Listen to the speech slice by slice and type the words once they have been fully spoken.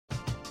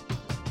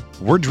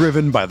We're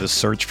driven by the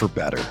search for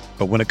better.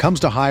 But when it comes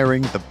to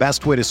hiring, the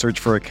best way to search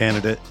for a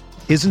candidate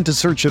isn't to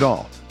search at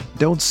all.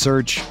 Don't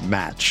search,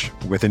 match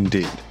with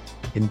Indeed.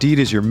 Indeed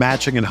is your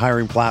matching and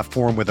hiring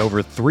platform with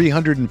over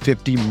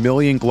 350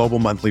 million global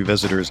monthly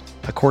visitors,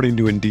 according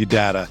to Indeed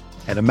data,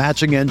 and a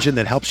matching engine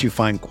that helps you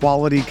find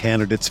quality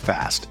candidates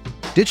fast.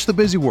 Ditch the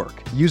busy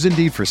work. Use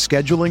Indeed for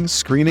scheduling,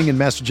 screening, and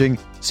messaging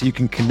so you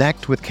can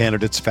connect with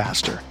candidates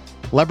faster.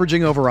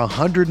 Leveraging over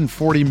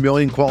 140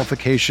 million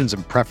qualifications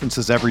and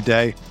preferences every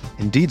day,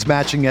 Indeed's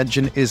matching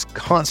engine is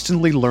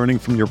constantly learning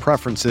from your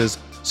preferences,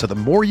 so the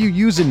more you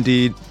use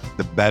Indeed,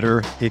 the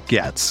better it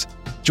gets.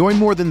 Join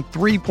more than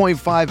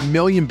 3.5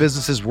 million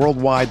businesses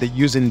worldwide that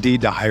use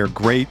Indeed to hire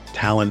great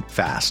talent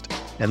fast.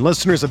 And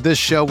listeners of this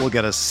show will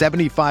get a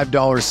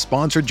 $75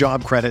 sponsored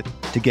job credit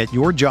to get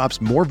your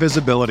jobs more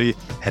visibility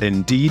at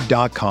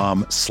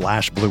Indeed.com/Blue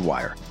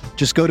Wire.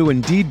 Just go to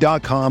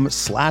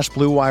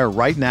Indeed.com/Blue Wire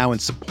right now and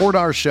support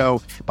our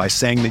show by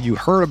saying that you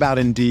heard about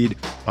Indeed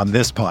on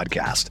this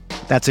podcast.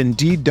 That's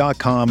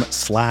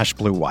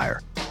Indeed.com/Blue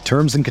Wire.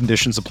 Terms and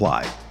conditions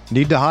apply.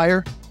 Need to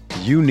hire?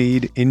 You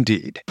need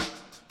Indeed.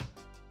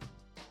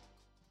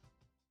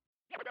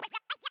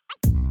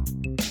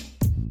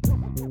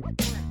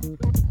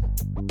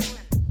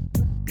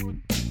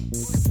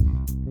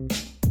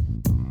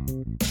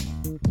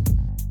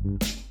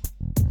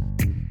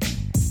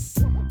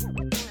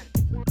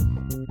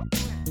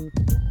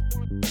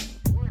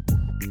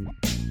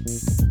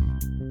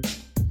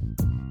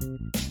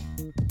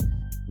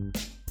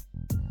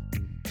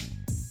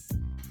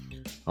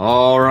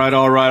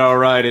 All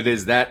right. It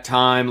is that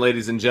time,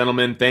 ladies and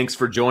gentlemen. Thanks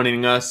for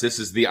joining us. This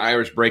is the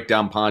Irish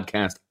Breakdown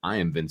Podcast. I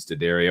am Vince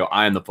D'Addario.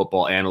 I am the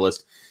football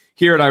analyst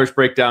here at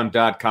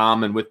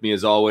irishbreakdown.com. And with me,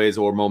 as always,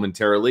 or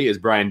momentarily, is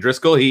Brian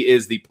Driscoll. He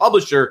is the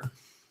publisher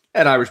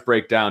at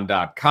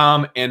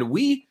irishbreakdown.com. And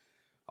we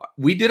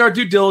did our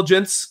due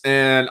diligence,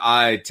 and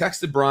I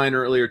texted Brian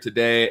earlier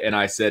today, and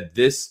I said,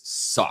 this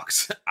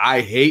sucks.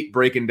 I hate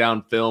breaking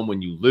down film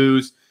when you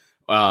lose.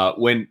 The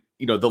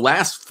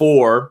last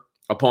four,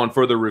 upon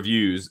further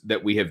reviews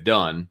that we have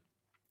done,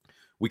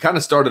 we kind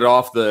of started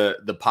off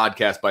the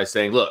podcast by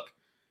saying, look,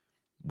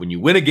 when you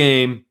win a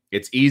game,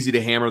 it's easy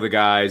to hammer the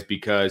guys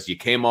because you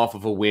came off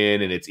of a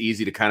win, and it's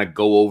easy to kind of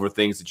go over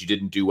things that you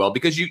didn't do well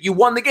because you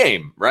won the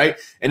game, right?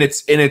 And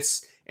it's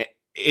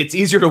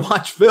easier to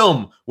watch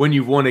film when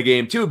you've won a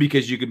game too,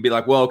 because you can be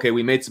like, well, okay,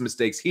 we made some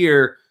mistakes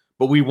here,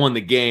 but we won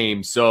the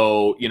game,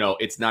 so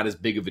it's not as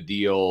big of a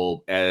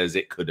deal as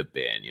it could have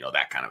been,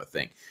 that kind of a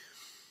thing.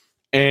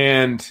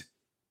 And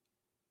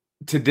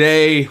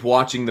today,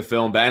 watching the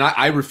film, and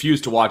I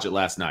refused to watch it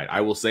last night.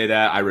 I will say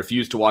that. I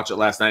refused to watch it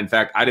last night. In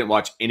fact, I didn't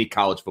watch any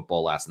college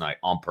football last night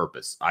on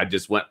purpose. I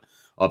just went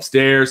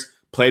upstairs,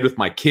 played with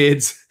my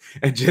kids,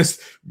 and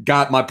just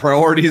got my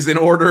priorities in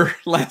order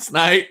last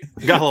night.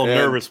 Got a little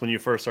nervous when you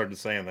first started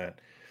saying that.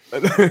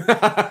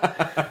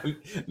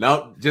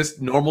 No,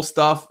 just normal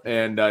stuff,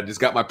 and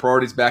just got my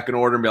priorities back in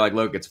order and be like,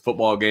 look, it's a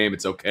football game.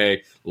 It's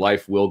okay.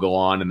 Life will go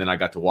on. And then I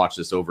got to watch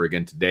this over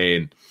again today,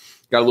 and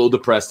got a little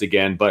depressed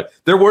again, but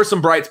there were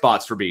some bright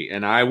spots for me,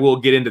 and I will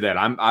get into that.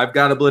 I've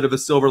got a bit of a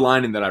silver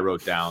lining that I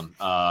wrote down.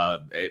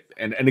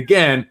 And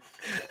again,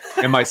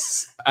 I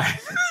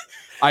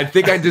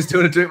think I'm just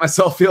doing it to make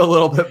myself feel a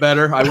little bit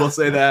better. I will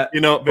say that.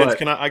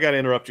 Vince, I got to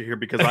interrupt you here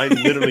because I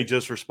literally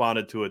just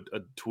responded to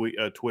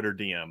a Twitter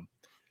DM.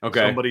 Okay.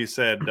 Somebody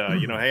said,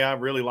 hey, I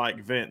really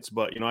like Vince,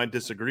 but I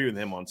disagree with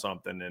him on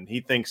something, and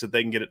he thinks that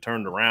they can get it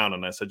turned around.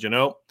 And I said,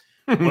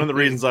 one of the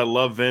reasons I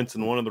love Vince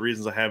and one of the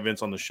reasons I have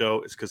Vince on the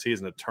show is because he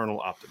is an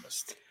eternal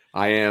optimist.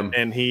 I am.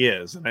 And he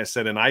is. And I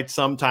said, and I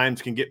sometimes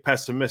can get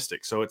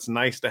pessimistic. So it's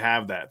nice to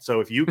have that.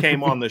 So if you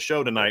came on the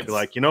show tonight, be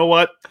like, you know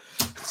what?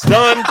 It's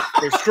done.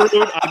 We're screwed.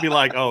 I'd be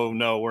like, oh,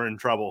 no, we're in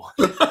trouble.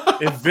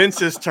 If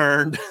Vince is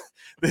turned,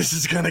 this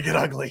is going to get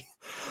ugly.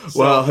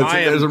 So I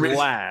am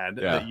glad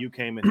that you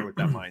came in here with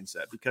that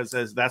mindset, because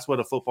that's what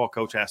a football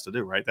coach has to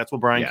do, right? That's what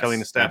Brian Kelly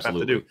and the staff have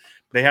to do.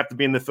 They have to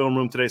be in the film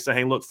room today, say,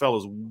 hey, look,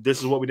 fellas, this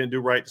is what we didn't do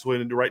right. This is what we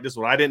didn't do right. This is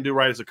what I didn't do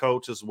right as a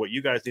coach. This is what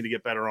you guys need to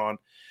get better on.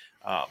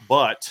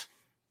 But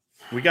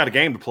we got a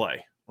game to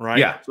play, right?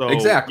 Yeah, so,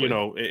 exactly.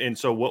 And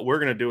so what we're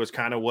going to do is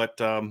kind of what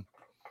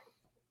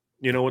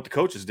what the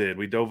coaches did.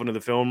 We dove into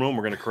the film room.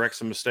 We're going to correct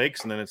some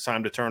mistakes, and then it's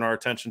time to turn our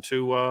attention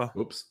to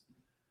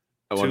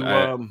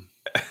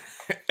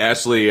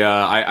Ashley,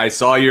 I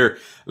saw your.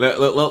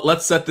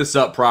 Let's set this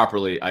up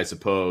properly, I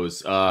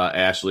suppose.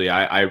 Ashley,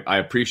 I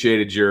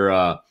appreciated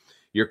your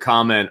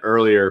comment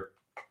earlier.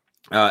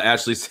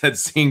 Ashley said,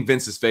 "Seeing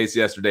Vince's face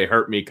yesterday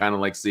hurt me, kind of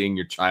like seeing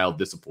your child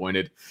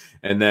disappointed."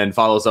 And then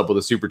follows up with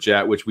a super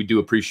chat, which we do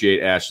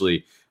appreciate,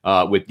 Ashley.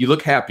 With you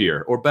look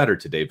happier or better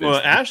today, Vince.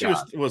 Well, Ashley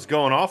was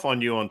going off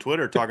on you on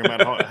Twitter, talking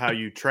about how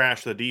you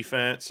trash the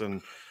defense,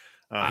 and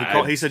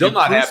He said still you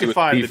not happy with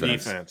crucified the the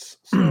defense.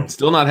 So.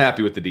 Still not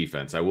happy with the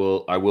defense. I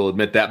will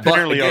admit that.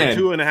 Apparently, but again,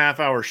 our 2.5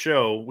 hour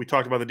show, we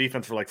talked about the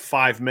defense for like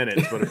 5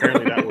 minutes, but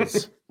apparently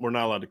we're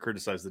not allowed to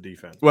criticize the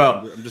defense.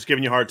 Well, I'm just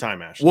giving you a hard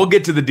time, Ashley. We'll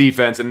get to the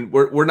defense, and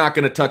we're not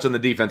going to touch on the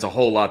defense a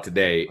whole lot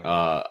today.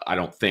 I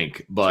don't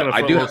think, but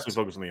I do mostly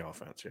focus on the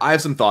offense. Yeah. I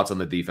have some thoughts on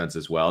the defense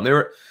as well, and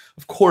there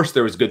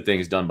was good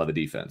things done by the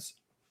defense.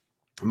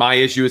 My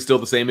issue is still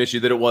the same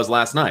issue that it was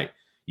last night.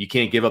 You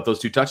can't give up those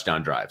 2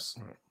 touchdown drives.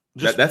 Right.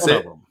 That's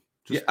it.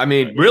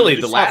 Really,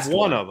 the last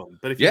one of them.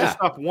 But if you just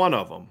stop one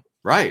of them,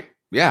 right?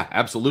 Yeah,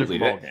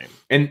 absolutely.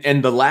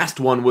 And the last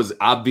one was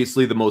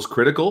obviously the most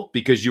critical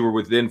because you were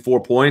within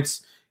 4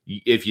 points.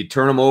 If you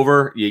turn them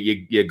over,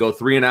 you go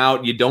 3 and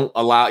out. You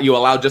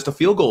allow just a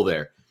field goal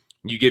there.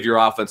 You give your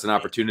offense an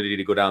opportunity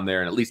to go down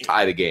there and at least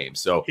tie the game.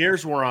 So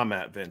here's where I'm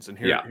at, Vince, and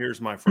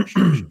here's my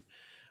frustration.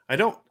 I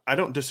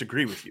don't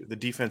disagree with you. The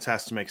defense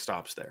has to make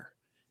stops there.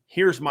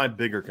 Here's my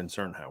bigger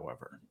concern,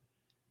 however.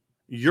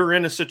 You're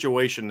in a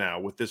situation now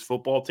with this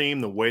football team,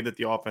 the way that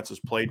the offense has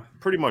played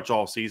pretty much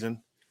all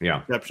season,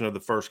 exception of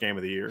the first game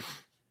of the year,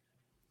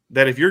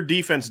 that if your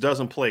defense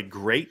doesn't play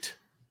great,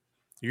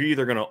 you're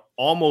either going to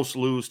almost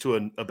lose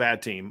to a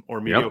bad team or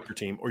a mediocre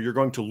team, or you're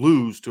going to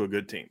lose to a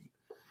good team.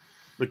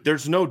 Look,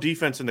 there's no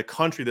defense in the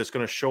country that's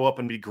going to show up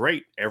and be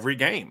great every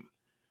game.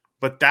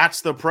 But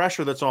that's the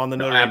pressure that's on the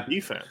Notre Dame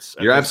defense.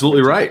 You're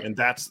absolutely right. And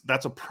that's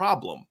a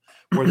problem.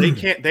 Where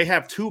they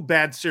have 2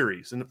 bad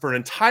series, and for an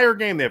entire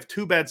game they have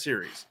 2 bad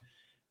series,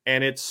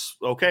 and it's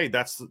okay.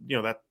 That's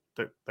that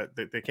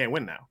they can't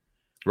win now,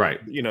 right?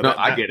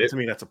 I get it. To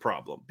me, that's a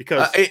problem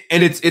because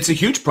and it's a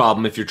huge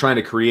problem if you're trying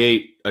to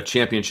create a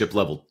championship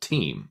level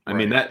team. I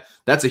mean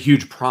that's a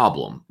huge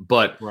problem.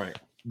 But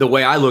the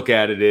way I look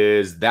at it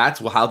is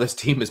that's how this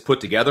team is put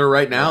together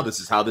right now.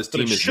 This is how this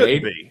team is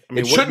made. I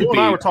mean, what you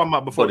and I were talking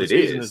about before the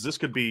season is this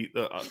could be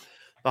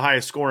the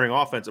highest scoring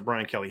offense that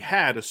Brian Kelly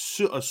had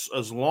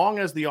as long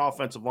as the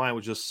offensive line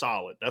was just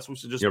solid. That's what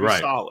should just be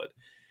solid.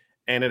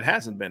 And it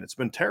hasn't been. It's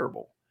been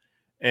terrible.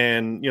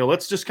 And,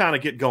 let's just kind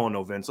of get going,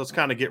 though, Vince. Let's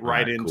kind of get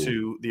right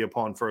into the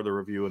upon further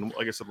review. And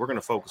like I said, we're going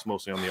to focus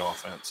mostly on the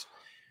offense.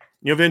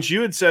 Vince,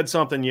 you had said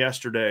something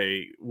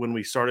yesterday when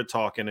we started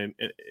talking and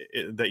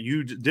that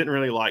you didn't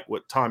really like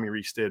what Tommy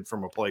Rees did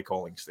from a play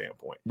calling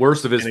standpoint.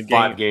 Worst of his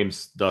 5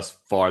 games thus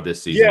far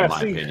this season, in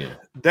my opinion.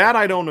 That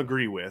I don't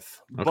agree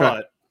with,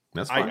 but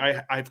that's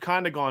fine. I've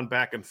kind of gone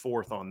back and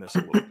forth on this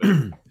a little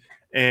bit.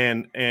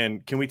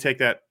 And can we take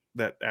that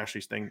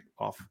Ashley's thing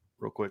off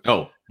real quick?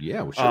 Oh,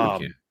 yeah, we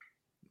can.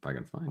 If I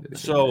can find it.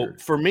 So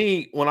for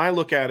me, when I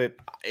look at it,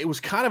 it was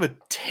kind of a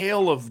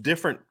tale of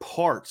different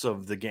parts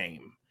of the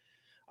game.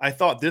 I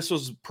thought this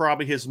was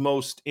probably his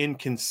most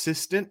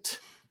inconsistent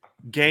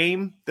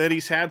game that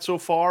he's had so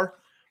far.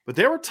 But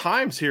there were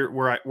times here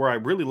where I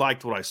really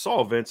liked what I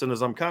saw, Vince. And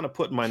as I'm kind of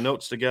putting my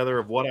notes together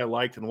of what I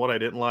liked and what I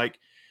didn't like,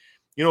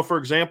 for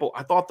example,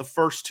 I thought the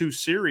first 2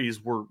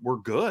 series were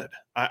good.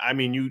 I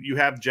mean, you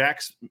have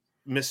Jack's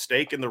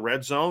mistake in the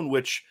red zone,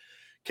 which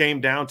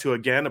came down to,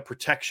 again, a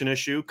protection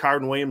issue.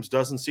 Kyron Williams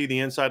doesn't see the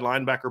inside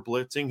linebacker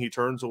blitzing. He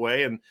turns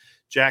away, and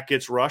Jack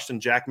gets rushed,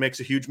 and Jack makes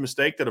a huge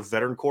mistake that a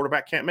veteran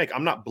quarterback can't make.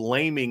 I'm not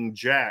blaming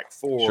Jack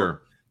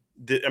for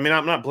I'm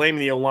not blaming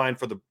the O-line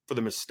for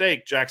the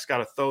mistake. Jack's got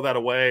to throw that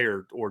away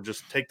or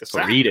just take the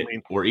sack.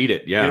 Or eat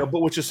it. Yeah.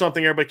 But which is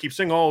something everybody keeps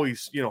saying, oh,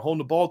 he's holding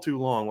the ball too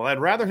long. Well, I'd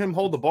rather him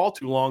hold the ball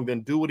too long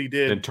than do what he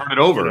did and turn it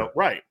over.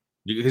 Right.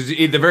 Because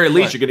at the very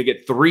least, you're going to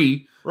get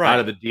 3 out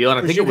of the deal. And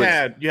I think you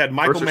had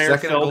Michael Mayer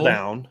fell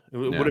down. It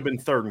would have been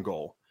 3rd and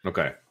goal.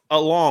 Okay. A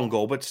long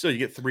goal, but still you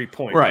get 3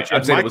 points. Right.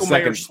 Michael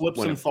Mayer slips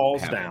and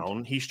falls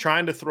down. He's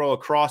trying to throw a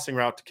crossing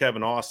route to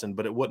Kevin Austin,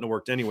 but it wouldn't have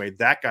worked anyway.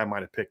 That guy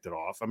might have picked it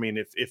off. I mean,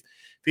 if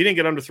he didn't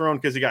get underthrown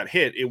because he got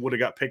hit, it would have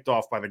got picked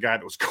off by the guy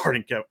that was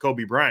guarding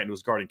Kobe Bryant, who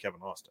was guarding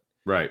Kevin Austin.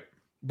 Right.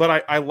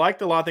 But I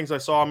liked a lot of things I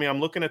saw. I mean, I'm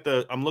looking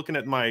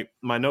at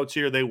my notes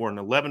here. They were an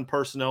 11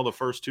 personnel the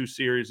first 2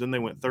 series. Then they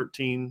went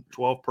 13,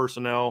 12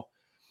 personnel.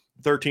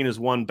 13 is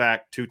 1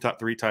 back, 3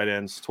 tight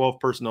ends. 12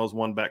 personnel is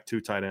 1 back,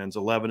 2 tight ends.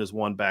 11 is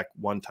 1 back,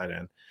 1 tight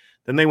end.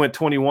 Then they went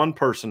 21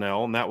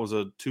 personnel, and that was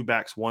a 2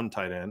 backs, 1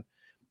 tight end.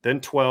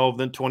 Then 12,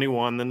 then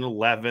 21, then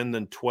 11,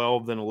 then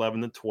 12, then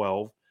 11, then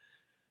 12.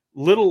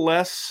 Little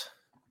less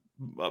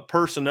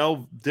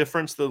personnel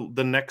difference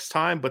the next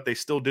time, but they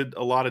still did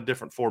a lot of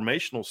different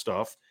formational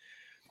stuff.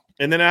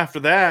 And then after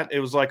that,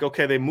 it was like,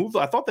 okay,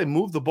 I thought they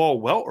moved the ball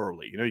well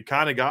early. You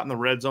kind of got in the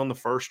red zone the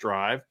first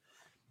drive.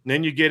 And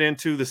then you get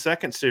into the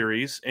second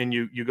series and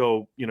you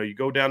go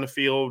down the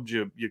field,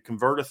 you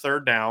convert a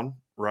 3rd down,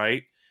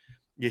 right?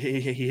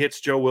 He hits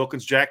Joe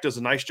Wilkins. Jack does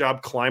a nice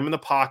job climbing the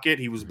pocket.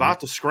 He was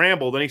about to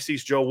scramble. Then he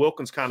sees Joe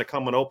Wilkins kind of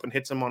coming open,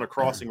 hits him on a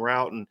crossing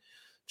route, and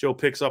Joe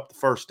picks up the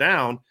 1st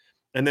down.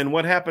 And then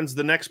what happens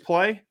the next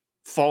play?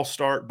 False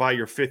start by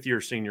your 5th-year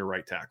senior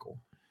right tackle.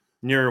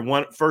 You're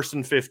 1st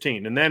and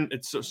 15. And then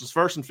it's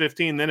 1st and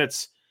 15. Then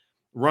it's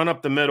run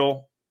up the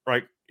middle,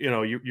 right?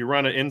 You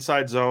run an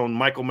inside zone.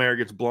 Michael Mayer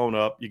gets blown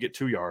up. You get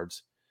 2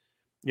 yards.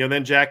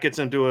 Then Jack gets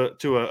into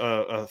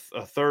a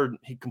third.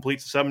 He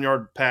completes a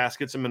 7-yard pass,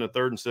 gets him in a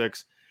 3rd and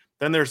 6.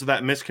 Then there's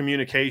that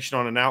miscommunication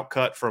on an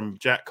outcut from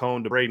Jack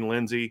Cohn to Braden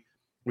Lindsey.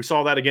 We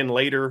saw that again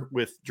later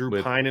with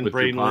Drew Pine and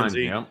Braden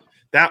Lindsey. Yeah.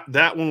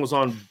 That one was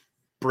on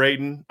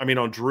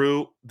on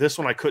Drew. This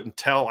one I couldn't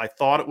tell. I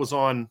thought it was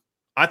on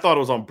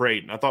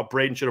Braden. I thought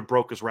Braden should have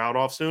broke his route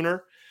off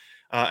sooner.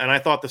 And I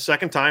thought the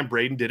second time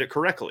Braden did it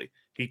correctly.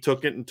 He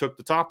took it and took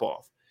the top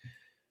off.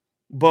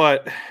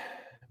 But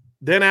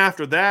then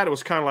after that, it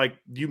was kind of like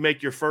you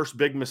make your first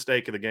big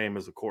mistake of the game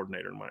as a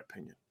coordinator, in my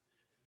opinion.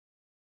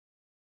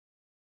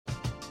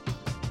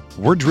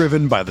 We're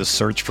driven by the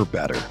search for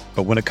better.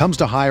 But when it comes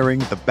to hiring,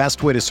 the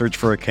best way to search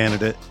for a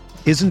candidate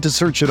isn't to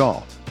search at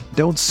all.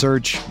 Don't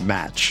search,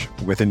 match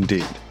with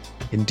Indeed.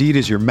 Indeed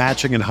is your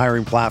matching and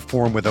hiring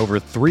platform with over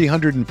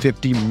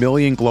 350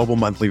 million global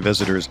monthly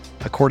visitors,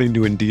 according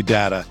to Indeed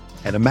data,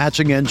 and a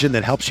matching engine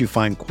that helps you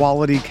find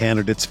quality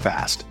candidates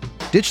fast.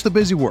 Ditch the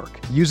busy work.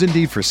 Use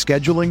Indeed for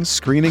scheduling,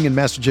 screening, and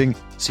messaging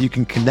so you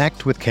can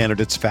connect with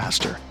candidates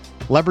faster.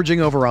 Leveraging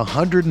over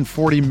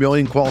 140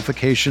 million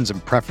qualifications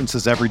and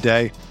preferences every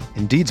day,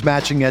 Indeed's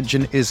matching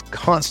engine is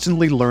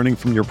constantly learning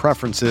from your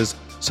preferences,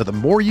 so the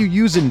more you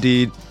use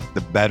Indeed,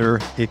 the better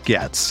it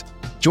gets.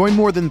 Join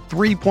more than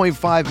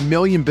 3.5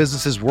 million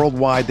businesses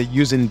worldwide that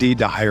use Indeed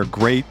to hire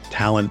great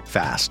talent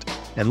fast.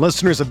 And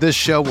listeners of this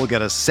show will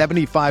get a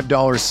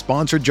 $75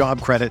 sponsored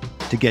job credit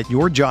to get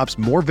your jobs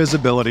more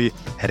visibility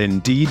at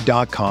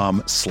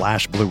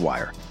Indeed.com/Blue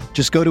Wire.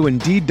 Just go to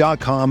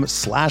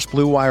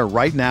Indeed.com/Blue Wire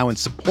right now and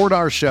support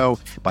our show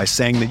by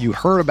saying that you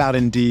heard about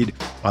Indeed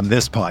on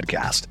this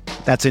podcast.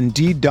 That's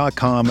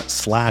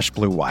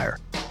Indeed.com/Blue Wire.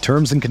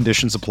 Terms and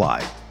conditions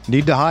apply.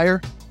 Need to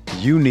hire?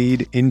 You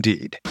need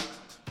Indeed.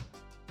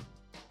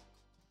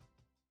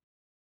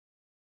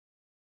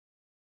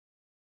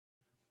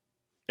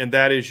 And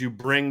that is you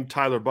bring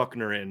Tyler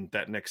Buchner in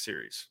that next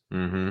series.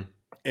 Mm-hmm.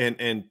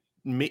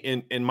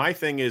 And my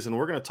thing is, and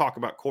we're going to talk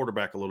about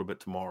quarterback a little bit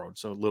tomorrow.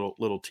 So a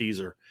little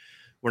teaser.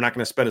 We're not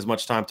going to spend as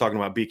much time talking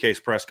about BK's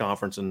press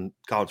conference and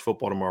college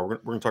football tomorrow. We're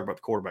going to talk about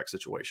the quarterback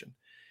situation.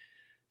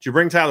 Do you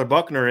bring Tyler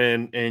Buchner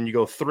in and you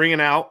go 3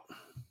 and out,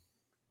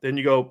 then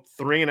you go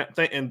 3 and out,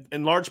 and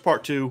in large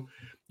part too,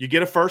 you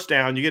get a first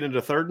down, you get into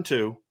 3rd and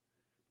 2,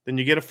 then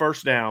you get a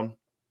first down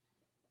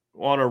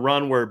on a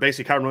run where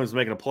basically Kyren Williams is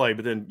making a play,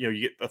 but then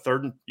you get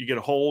a you get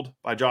a hold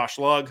by Josh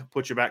Lugg,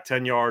 puts you back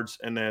 10 yards,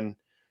 and then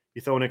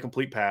you throw an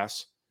incomplete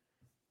pass.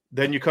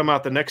 Then you come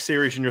out the next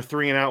series and you're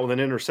 3 and out with an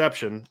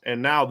interception.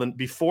 And now then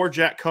before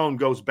Jack Cohn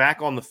goes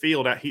back on the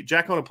field,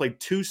 Jack Cohn had played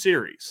 2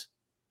 series.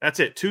 That's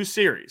it, 2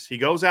 series. He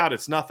goes out,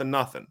 it's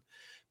 0-0.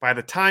 By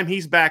the time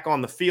he's back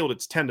on the field,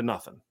 it's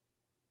 10-0.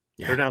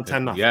 Yeah, they're down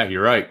 10-0. Yeah,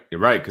 you're right.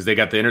 You're right, because they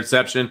got the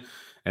interception,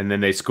 and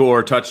then they score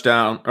a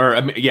touchdown,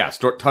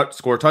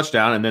 score a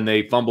touchdown, and then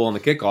they fumble on the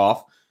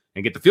kickoff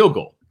and get the field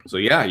goal. So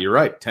yeah, you're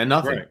right,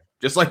 10-0, right.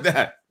 Just like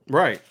that.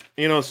 Right.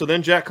 So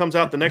then Jack comes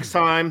out the next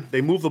time,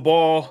 they move the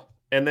ball,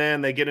 and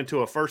then they get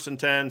into a 1st and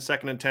 10,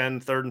 2nd and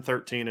 10, 3rd and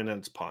 13, and then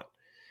it's punt.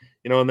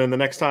 And then the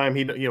next time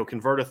he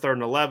convert a 3rd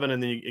and 11,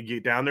 and then you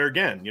get down there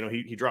again.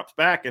 He drops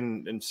back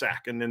and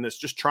sack, and then it's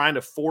just trying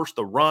to force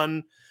the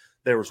run.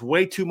 There was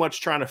way too much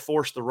trying to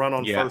force the run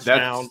on first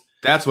down.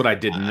 That's what I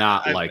did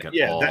not like at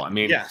all.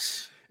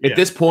 Yes. At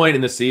this point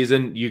in the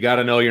season, you got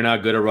to know you're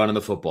not good at running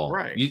the football.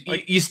 Right.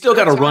 You still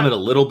got to run it a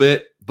little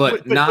bit,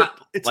 but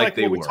not it's like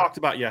they what were. We talked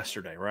about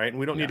yesterday, right? And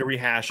we don't need to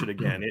rehash it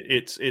again.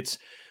 It's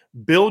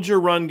build your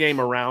run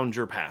game around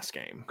your pass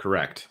game.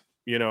 Correct.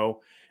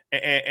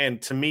 And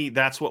to me,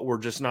 that's what we're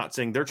just not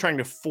seeing. They're trying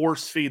to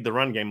force feed the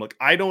run game. Look,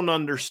 I don't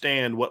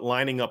understand what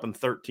lining up in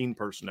 13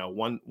 personnel,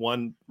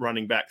 one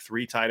running back,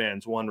 3 tight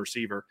ends, 1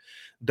 receiver,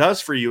 does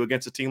for you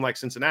against a team like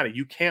Cincinnati.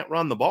 You can't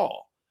run the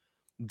ball.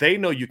 They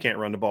know you can't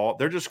run the ball.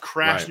 They're just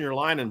crashing your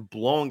line and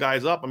blowing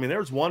guys up. I mean,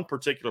 there's one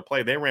particular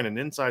play. They ran an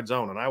inside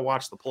zone, and I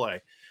watched the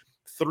play.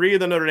 3 of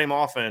the Notre Dame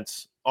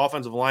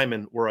offensive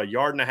linemen were 1.5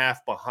 yards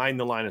behind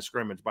the line of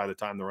scrimmage by the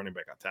time the running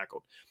back got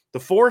tackled. The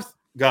 4th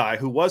guy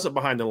who wasn't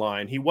behind the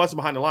line, because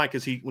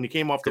when he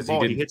came off the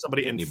ball, he hit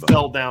somebody and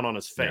fell down on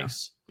his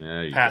face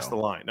past the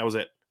line. That was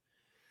it.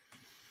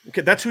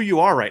 Okay, that's who you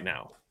are right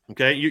now.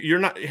 Okay, you're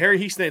not Harry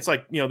Houston. It's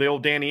like the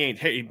old Danny Ainge.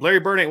 Hey, Larry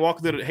Bird ain't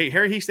walking through.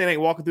 Harry Houston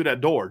ain't walking through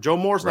that door. Joe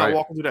Moore's not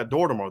walking through that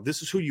door tomorrow.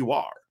 This is who you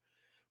are,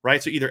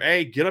 right? So either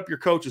A, get up your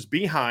coaches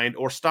behind,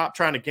 or stop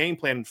trying to game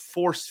plan and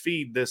force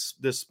feed this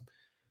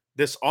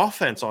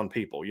offense on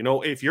people.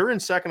 If you're in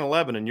 2nd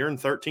 11 and you're in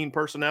 13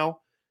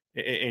 personnel,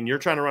 and you're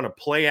trying to run a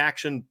play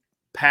action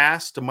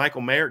pass to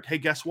Michael Mayer, hey,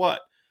 guess what?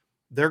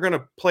 They're going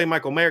to play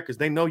Michael Mayer because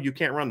they know you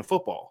can't run the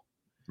football.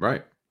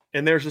 Right.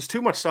 And there's just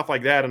too much stuff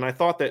like that. And I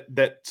thought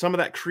that some of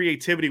that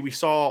creativity we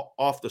saw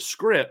off the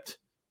script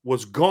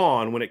was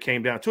gone when it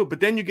came down to it. But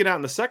then you get out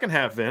in the second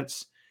half,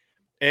 Vince,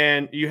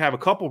 and you have a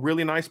couple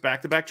really nice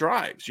back-to-back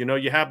drives. You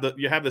have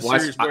the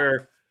series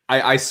where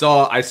I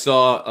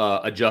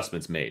saw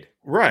adjustments made.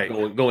 Right.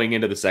 Going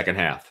into the second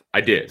half.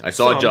 I did. I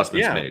saw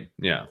adjustments made.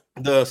 Yeah.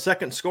 The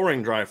second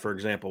scoring drive, for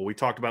example, we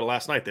talked about it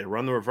last night. They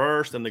run the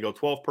reverse, then they go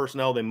 12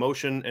 personnel, they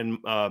motion, and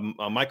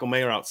Michael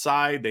Mayer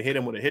outside. They hit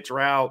him with a hitch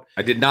route.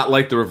 I did not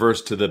like the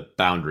reverse to the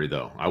boundary,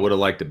 though. I would have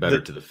liked it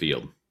better to the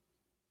field.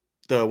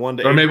 The one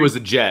to or maybe it was the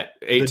jet.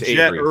 The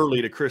jet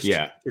early to Chris.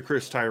 Yeah, to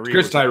Chris Tyree.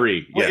 Chris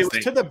Tyree. Yes, it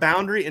was to the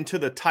boundary and to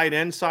the tight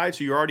end side.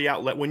 So you're already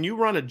outlet. When you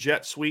run a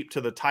jet sweep to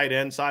the tight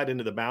end side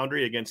into the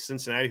boundary against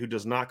Cincinnati, who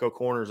does not go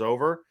corners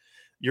over,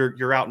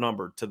 you're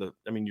outnumbered to the.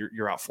 I mean,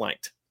 you're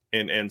outflanked,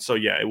 and so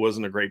yeah, it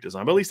wasn't a great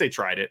design, but at least they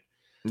tried it.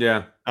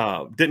 Yeah,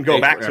 didn't go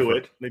back to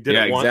it. They did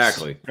it once.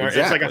 Exactly.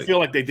 It's like I feel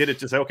like they did it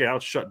to say, okay, I'll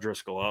shut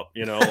Driscoll up.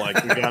 You know,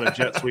 like we got a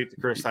jet sweep to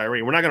Chris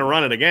Tyree. We're not going to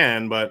run it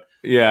again, but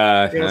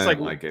yeah, it's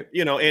like it.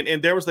 You know,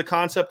 and there was the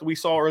concept that we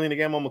saw early in the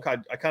game.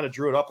 I kind of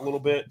drew it up a little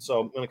bit, so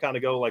I'm going to kind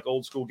of go like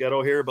old school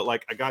ghetto here. But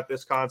like I got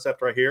this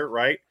concept right here,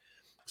 right?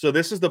 So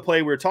this is the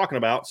play we were talking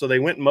about. So they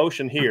went in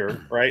motion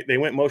here, right? They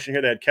went in motion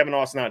here. They had Kevin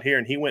Austin out here,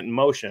 and he went in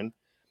motion.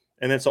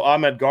 And then so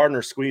Ahmed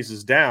Gardner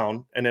squeezes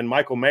down, and then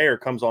Michael Mayer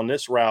comes on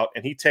this route,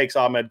 and he takes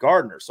Ahmed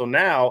Gardner. So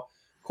now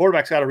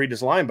quarterback's got to read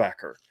his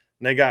linebacker.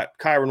 And they got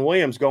Kyron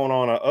Williams going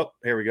on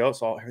here we go.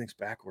 So everything's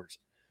backwards.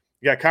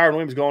 You got Kyron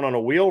Williams going on a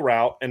wheel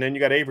route, and then you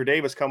got Avery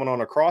Davis coming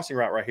on a crossing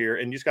route right here,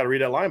 and you just got to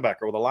read that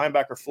linebacker. Well, the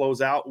linebacker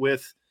flows out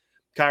with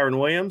Kyron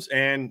Williams,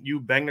 and you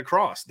bang the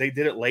cross. They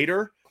did it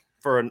later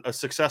for a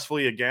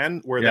successfully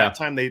again, where that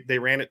time they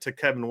ran it to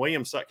Kevin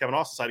Austin's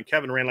side, and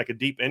Kevin ran like a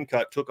deep in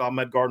cut, took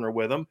Ahmed Gardner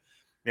with him.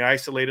 They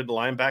isolated the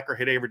linebacker,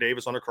 hit Avery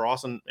Davis on a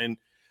cross, and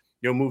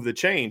move the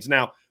chains.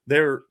 Now,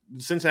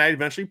 Cincinnati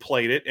eventually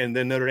played it, and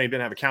then Notre Dame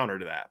didn't have a counter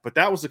to that. But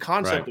that was the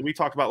concept that we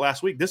talked about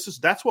last week.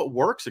 That's what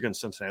works against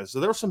Cincinnati. So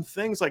there were some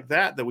things like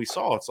that we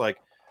saw. It's like,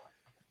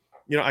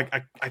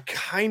 I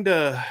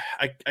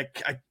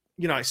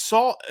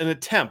saw an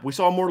attempt. We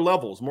saw more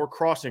levels, more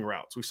crossing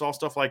routes. We saw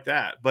stuff like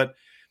that. But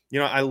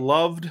I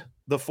loved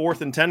the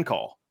 4th and 10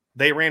 call.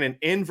 They ran an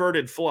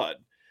inverted flood.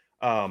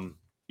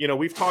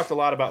 We've talked a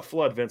lot about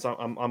flood, Vince.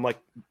 I'm like,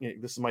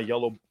 this is my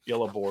yellow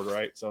board,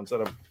 right? So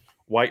instead of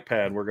white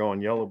pad, we're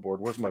going yellow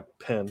board. Where's my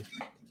pen,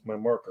 my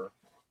marker?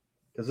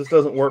 Because this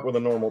doesn't work with a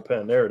normal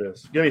pen. There it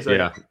is. Give me a second.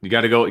 Yeah, you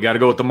got to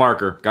go with the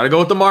marker. Got to go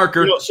with the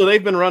marker. So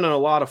they've been running a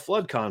lot of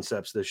flood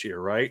concepts this year,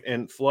 right?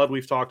 And flood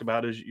we've talked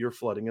about is you're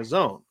flooding a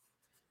zone.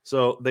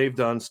 So they've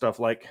done stuff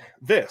like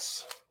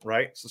this,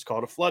 right? This is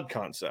called a flood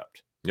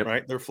concept,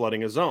 right? They're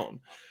flooding a zone.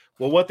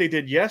 Well, what they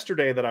did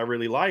yesterday that I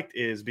really liked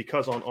is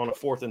because on a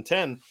 4th and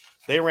 10,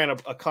 they ran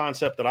a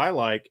concept that I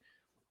like,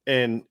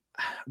 and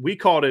we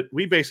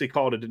basically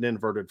called it an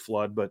inverted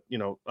flood, but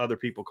other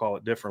people call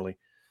it differently.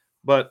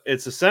 But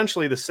it's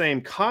essentially the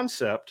same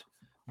concept,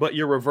 but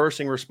you're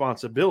reversing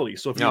responsibility.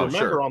 So if you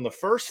remember on the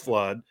first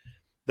flood,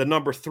 the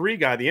number 3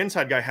 guy, the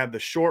inside guy, had the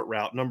short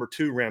route. Number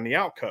 2 ran the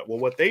out cut. Well,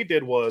 what they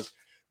did was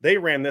they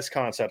ran this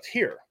concept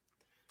here.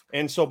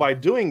 And so by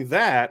doing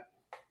that,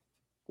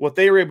 what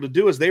they were able to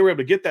do is they were able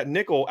to get that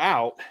nickel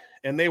out,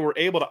 and they were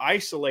able to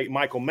isolate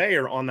Michael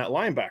Mayer on that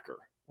linebacker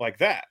like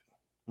that,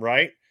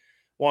 right?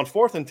 Well, on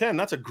 4th and 10,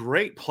 that's a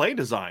great play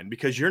design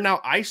because you're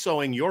now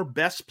isoing your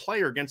best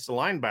player against the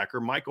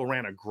linebacker. Michael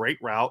ran a great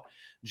route.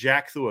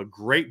 Jack threw a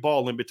great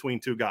ball in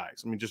between 2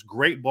 guys. I mean, just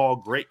great ball,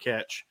 great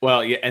catch.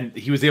 Well, yeah, and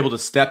he was able to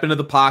step into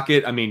the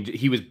pocket. I mean,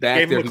 he was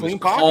back there. He was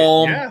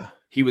calm. Yeah.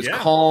 He was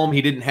calm.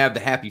 He didn't have the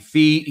happy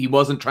feet. He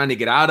wasn't trying to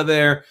get out of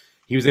there.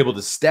 He was able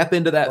to step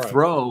into that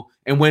throw.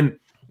 And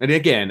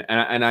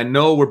I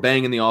know we're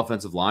banging the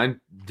offensive line,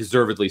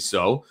 deservedly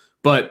so,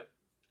 but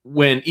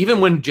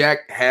even when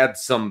Jack had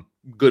some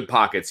good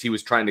pockets, he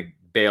was trying to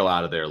bail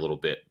out of there a little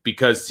bit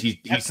because he's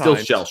still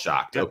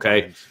shell-shocked,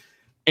 okay?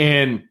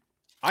 And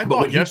I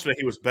thought yesterday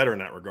he was better in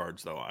that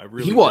regards, though.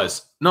 He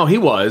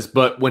was,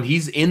 but when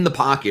he's in the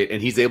pocket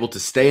and he's able to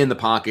stay in the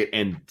pocket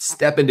and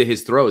step into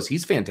his throws,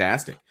 he's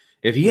fantastic.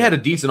 If he had a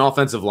decent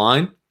offensive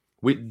line,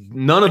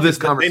 none of this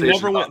conversation. They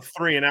never went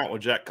 3 and out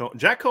with Jack Coan.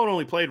 Jack Coan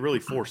only played really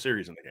 4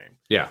 series in the game.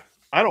 Yeah.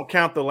 I don't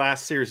count the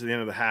last series at the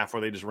end of the half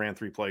where they just ran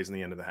 3 plays in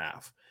the end of the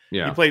half.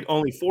 Yeah. He played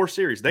only 4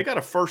 series. They got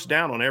a first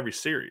down on every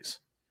series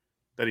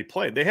that he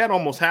played. They had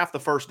almost half the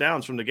first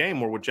downs from the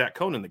game were with Jack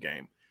Coan in the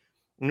game.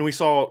 And we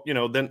saw,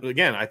 then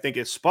again, I think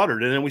it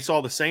sputtered. And then we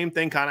saw the same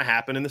thing kind of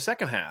happen in the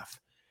second half.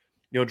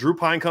 Drew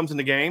Pine comes in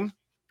the game,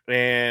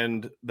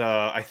 and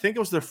I think it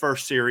was their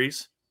first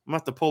series. I'm going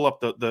to have to pull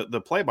up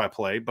the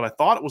play-by-play, but I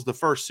thought it was the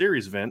first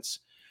series, Vince,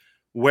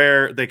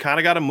 where they kind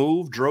of got to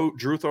move.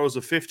 Drew throws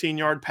a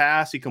 15-yard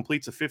pass. He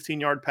completes a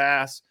 15-yard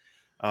pass.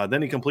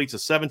 Then he completes a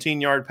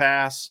 17-yard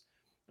pass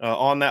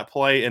on that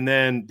play, and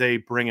then they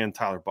bring in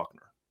Tyler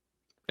Buckner.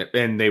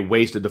 And they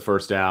wasted the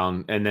first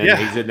down, and then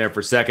he's in there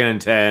for 2nd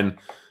and 10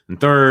 and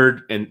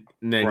 3rd, and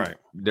then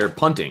they're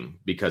punting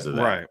because of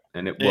that. Right.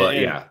 And it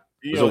was,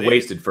 It was a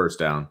wasted first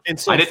down. And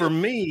so for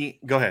me,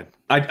 go ahead.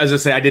 As I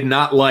say, I did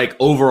not like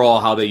overall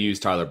how they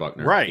used Tyler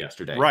Buchner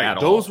yesterday. Right.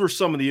 Those were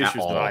some of the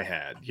issues that I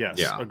had. Yes,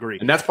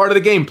 agreed. And that's part of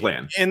the game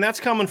plan. And that's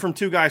coming from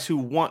two guys who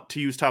want to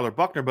use Tyler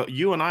Buchner. But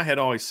you and I had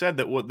always said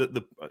that what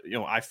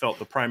I felt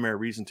the primary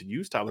reason to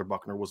use Tyler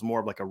Buchner was more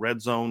of like a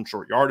red zone,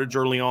 short yardage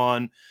early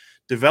on,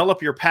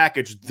 develop your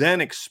package,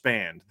 then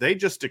expand. They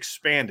just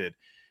expanded.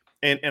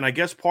 And I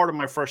guess part of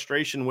my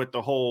frustration with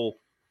the whole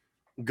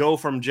go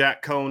from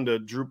Jack Cohn to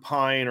Drew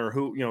Pine or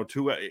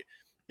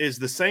is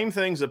the same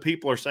things that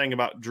people are saying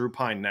about Drew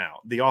Pine now.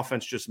 The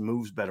offense just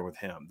moves better with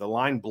him. The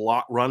line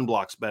run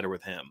blocks better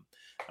with him.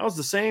 That was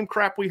the same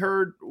crap we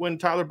heard when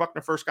Tyler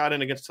Buchner first got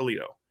in against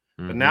Toledo.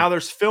 Mm-hmm. But now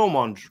there's film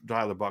on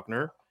Tyler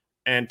Buchner,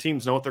 and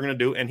teams know what they're going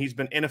to do, and he's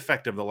been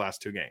ineffective the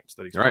last two games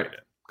that he's played in.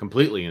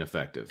 Completely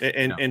ineffective.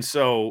 And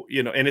so,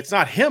 and it's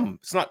not him.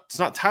 It's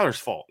not Tyler's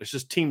fault. It's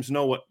just teams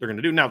know what they're going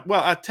to do. Now,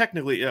 well,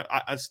 technically,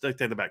 I take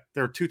that back.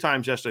 There were 2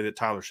 times yesterday that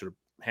Tyler should have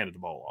handed the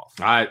ball off.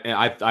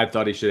 I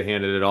thought he should have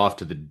handed it off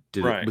to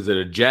right. Was it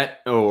a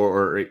jet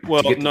or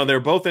no, they're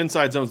both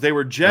inside zones. They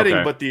were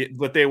jetting,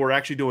 but they were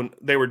actually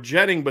they were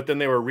jetting, but then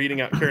they were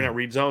carrying out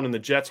read zone, and the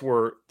jets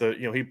were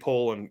he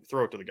pull and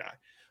throw it to the guy.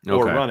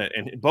 Or run it.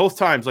 And both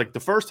times, like the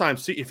first time,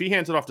 if he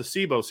hands it off to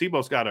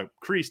Sebo's got a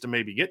crease to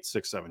maybe get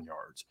 6-7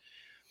 yards.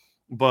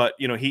 But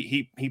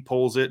he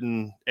pulls it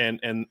and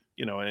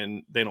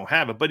they don't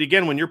have it. But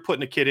again, when you're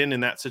putting a kid in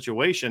that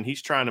situation,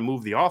 he's trying to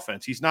move the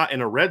offense. He's not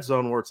in a red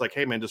zone where it's like,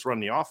 hey man, just run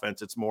the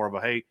offense. It's more of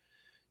a hey,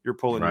 you're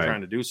pulling and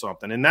trying to do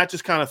something. And that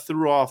just kind of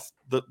threw off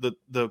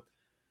the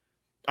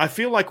I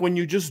feel like when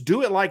you just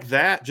do it like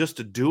that, just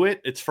to do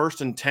it, it's 1st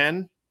and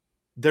 10.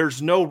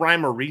 There's no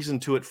rhyme or reason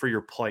to it for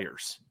your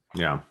players.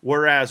 Yeah.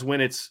 Whereas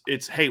when it's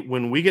hey,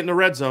 when we get in the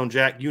red zone,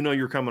 Jack,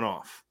 you're coming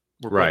off.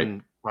 We're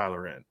putting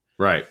Tyler in.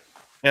 Right.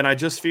 And I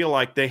just feel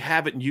like they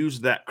haven't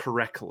used that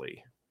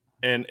correctly.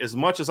 And as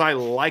much as I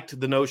liked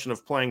the notion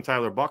of playing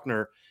Tyler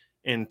Buchner,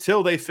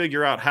 until they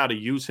figure out how to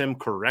use him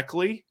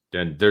correctly,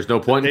 then there's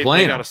no point in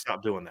playing. They got to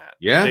stop doing that.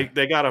 Yeah.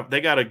 They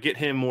gotta get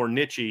him more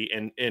nichey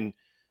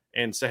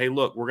and say, hey,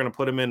 look, we're going to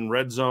put him in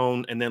red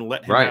zone and then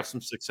let him have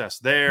some success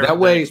there. That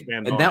way,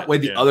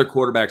 the other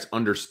quarterbacks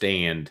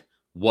understand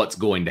what's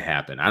going to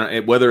happen.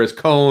 Whether it's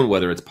Cone,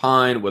 whether it's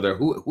Pine,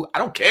 who I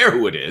don't care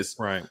who it is.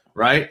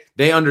 Right.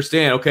 They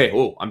understand. Okay.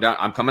 Oh, I'm down.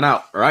 I'm coming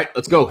out. All right.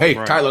 Let's go. Hey,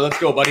 Tyler, let's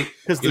go, buddy.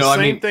 Because the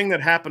same thing that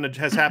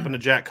has happened to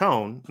Jack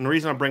Cone. And the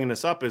reason I'm bringing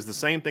this up is the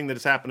same thing that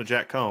has happened to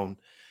Jack Cone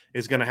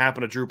is going to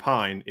happen to Drew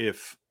Pine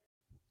if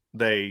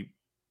they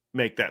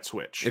make that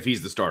switch. If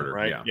he's the starter.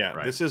 Right. Yeah.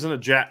 Right. This isn't a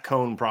Jack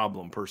Cone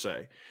problem per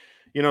se.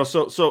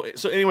 So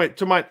anyway,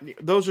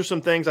 those are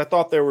some things I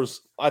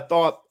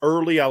thought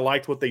early, I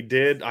liked what they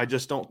did. I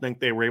just don't think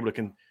they were able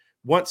to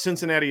once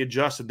Cincinnati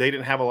adjusted, they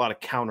didn't have a lot of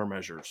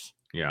countermeasures,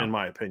 in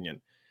my opinion.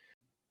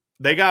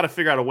 They got to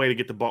figure out a way to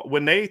get the ball.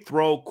 When they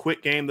throw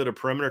quick game to the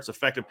perimeter, it's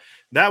effective.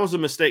 That was a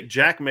mistake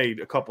Jack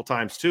made a couple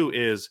times too,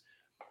 is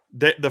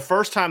that the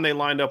first time they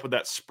lined up with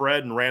that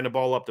spread and ran the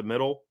ball up the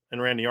middle and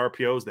ran the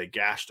RPOs, they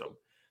gashed them.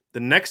 The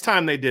next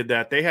time they did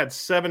that, they had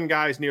 7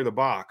 guys near the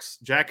box.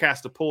 Jack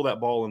has to pull that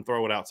ball and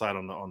throw it outside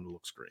on the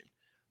look screen,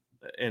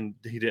 and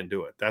he didn't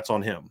do it. That's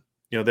on him.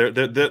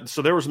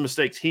 So there was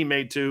mistakes he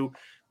made too.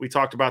 We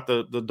talked about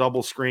the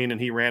double screen,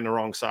 and he ran the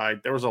wrong side.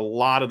 There was a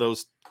lot of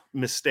those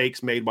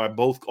mistakes made by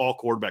all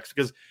quarterbacks.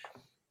 Because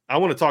I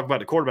want to talk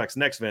about the quarterbacks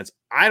next, Vince.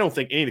 I don't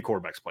think any of the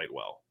quarterbacks played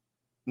well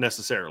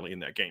necessarily in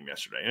that game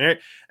yesterday.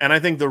 And I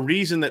think the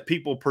reason that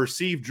people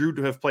perceive Drew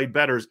to have played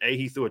better is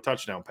he threw a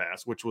touchdown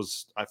pass, which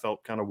was, I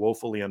felt, kind of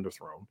woefully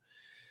underthrown.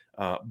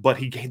 But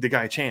he gave the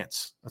guy a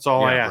chance. That's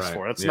all I asked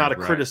for. That's not a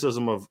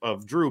criticism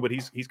of Drew, but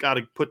he's got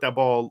to put that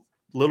ball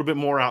a little bit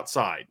more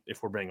outside,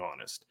 if we're being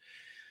honest.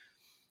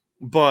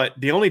 But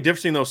the only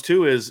difference in those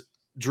two is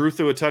Drew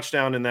threw a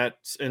touchdown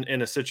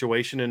in a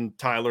situation, and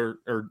Tyler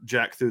or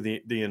Jack threw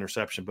the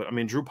interception. But I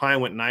mean, Drew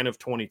Pine went 9 of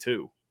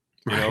 22.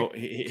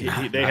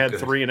 They had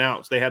 3 and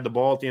outs. They had the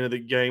ball at the end of the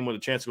game with a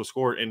chance to go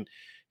score, and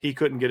he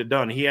couldn't get it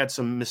done. He had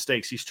some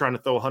mistakes. He's trying to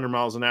throw 100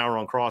 miles an hour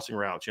on crossing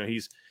routes.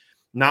 He's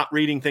not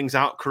reading things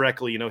out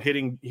correctly.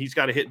 He's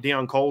got to hit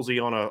Deion Colsey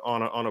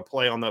on a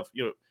play on the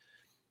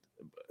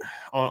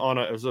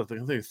it was a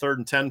 3rd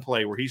and 10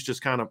 play where he's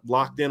just kind of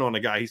locked in on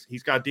a guy.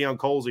 He's got Deion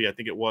Colsey, I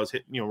think it was,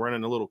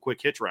 running a little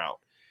quick hitch route.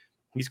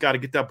 He's got to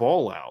get that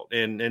ball out,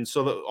 and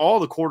so all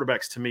the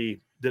quarterbacks to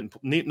me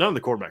none of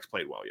the quarterbacks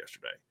played well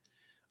yesterday.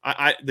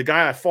 The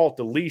guy I fault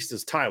the least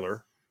is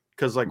Tyler,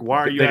 because why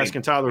are you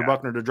asking Tyler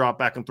Buchner to drop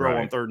back and throw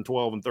on 3rd and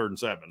 12 and 3rd and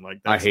 7?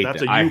 That's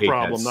a you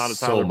problem, not a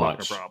Tyler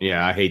Buchner problem.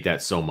 Yeah, I hate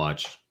that so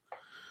much.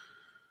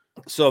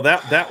 So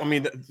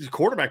the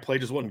quarterback play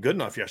just wasn't good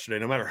enough yesterday,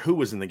 no matter who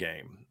was in the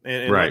game.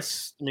 And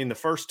the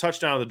first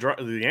touchdown of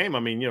the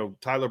game.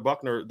 Tyler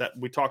Buchner, that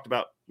we talked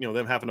about,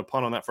 them having to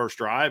punt on that first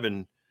drive,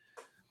 and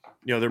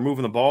they're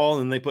moving the ball,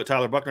 and they put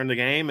Tyler Buchner in the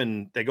game,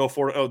 and they go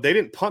for it. Oh, they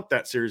didn't punt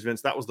that series,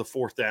 Vince. That was the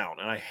 4th down,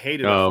 and I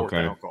hated the 4th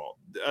down call.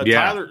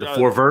 Tyler, the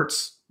 4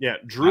 verts. Yeah,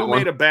 Drew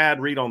made a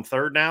bad read on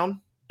 3rd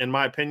down, in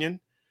my opinion.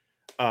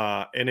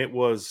 and it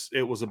was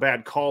a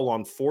bad call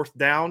on fourth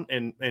down.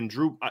 And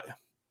Drew,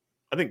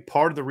 I think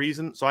part of the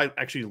reason. So I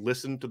actually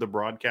listened to the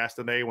broadcast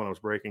today when I was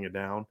breaking it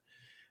down,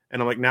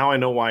 and I'm like, now I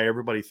know why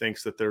everybody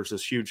thinks that there's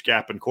this huge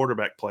gap in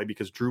quarterback play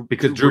because Drew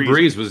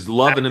Brees was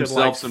loving himself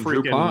like some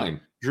Drew Pine.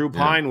 Drew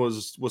Pine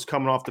was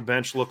coming off the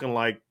bench looking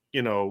like,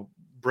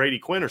 Brady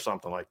Quinn or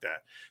something like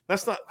that.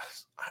 That's not.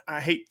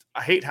 I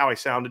hate how I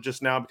sounded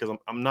just now because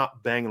I'm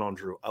not banging on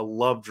Drew. I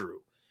love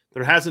Drew.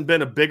 There hasn't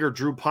been a bigger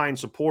Drew Pine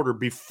supporter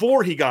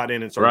before he got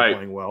in and started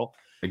playing well,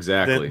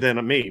 exactly,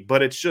 than me.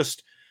 But it's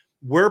just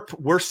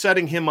we're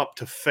setting him up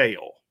to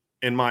fail,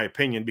 in my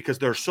opinion, because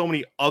there are so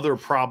many other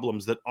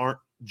problems that aren't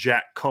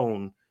Jack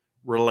Cohn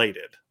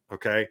related.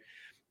 Okay.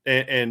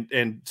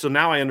 And so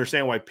now I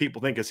understand why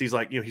people think, because he's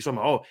like, he's talking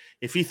about,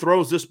 if he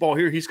throws this ball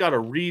here, he's got to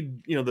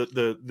read,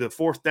 the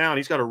fourth down.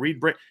 He's got to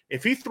read.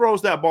 If he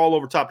throws that ball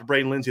over top to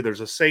Braden Lindsey,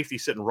 there's a safety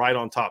sitting right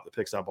on top that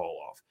picks that ball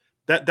off.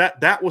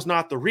 That was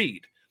not the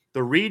read.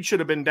 The read should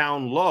have been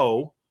down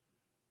low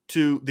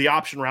to the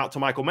option route to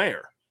Michael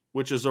Mayer,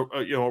 which is a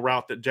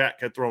route that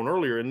Jack had thrown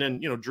earlier. And then,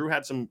 Drew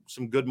had some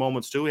good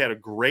moments too. He had a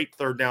great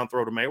third down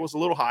throw to Mayer. It was a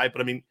little high, but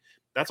I mean,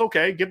 that's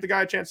okay. Give the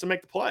guy a chance to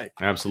make the play.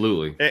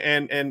 Absolutely.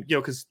 And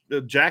because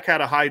Jack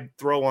had a high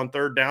throw on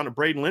third down and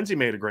Braden Lindsey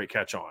made a great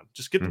catch on.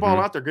 Just get the ball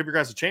out there, give your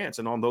guys a chance.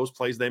 And on those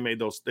plays, they made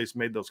those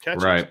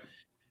catches. Right.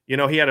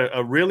 He had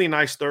a really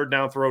nice third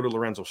down throw to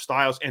Lorenzo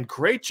Styles, and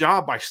great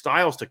job by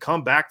Styles to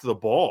come back to the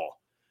ball,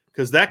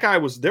 because that guy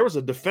there was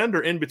a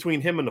defender in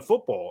between him and the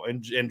football,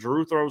 and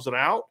Drew throws it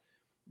out.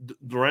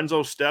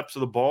 Lorenzo steps to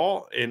the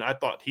ball, and I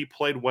thought he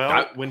played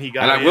well when he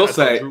got in. And I will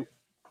say,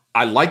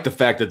 I like the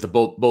fact that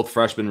both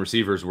freshman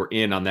receivers were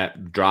in on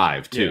that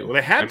drive too. Yeah, well,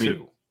 they had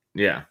to.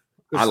 Yeah,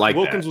 I like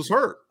Wilkins was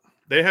hurt.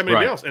 They didn't have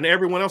anybody else, and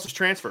everyone else was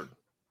transferred.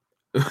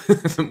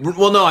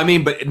 Well, no, I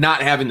mean, but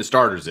not having the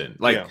starters in,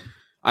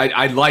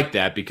 I like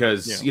that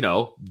because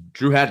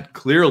Drew had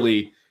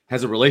clearly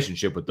has a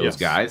relationship with those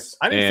guys.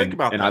 I didn't think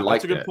about that.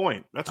 That's a good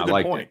point. That's a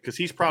good point, because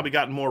he's probably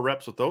gotten more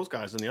reps with those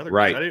guys than the other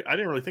guys. I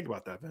didn't really think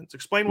about that, Vince.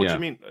 Explain what you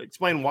mean.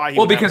 Explain why.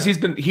 Because he's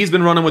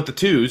been running with the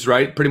twos,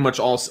 right? Pretty much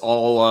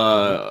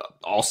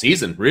all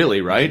season,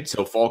 really, right?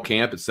 So fall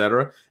camp,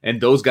 etc. And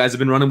those guys have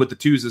been running with the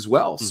twos as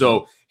well. Mm-hmm.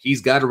 So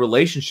he's got a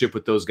relationship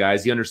with those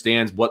guys. He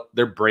understands what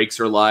their breaks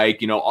are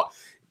like.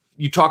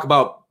 You talk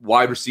about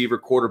wide receiver,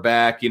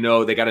 quarterback.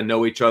 they got to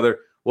know each other.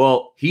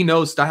 Well, he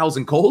knows Styles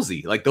and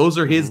Colsey. Like, those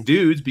are his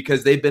dudes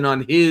because they've been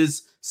on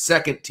his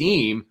second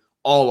team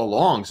all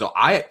along. So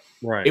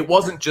it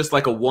wasn't just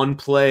like a one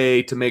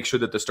play to make sure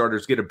that the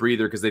starters get a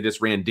breather because they just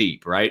ran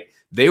deep, right?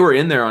 They were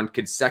in there on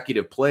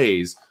consecutive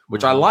plays,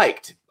 which I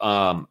liked.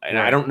 And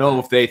I don't know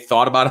if they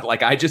thought about it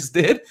like I just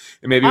did.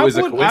 And maybe it was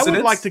a coincidence. I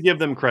would like to give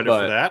them credit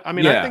for that. I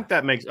mean, I think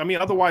that makes –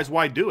 otherwise,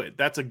 why do it?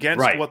 That's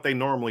against what they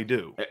normally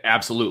do.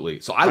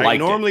 Absolutely. So I like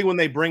normally when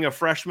they bring a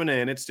freshman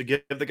in, it's to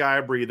give the guy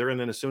a breather, and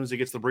then as soon as he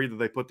gets the breather,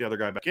 they put the other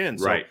guy back in.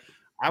 So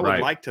I would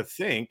like to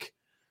think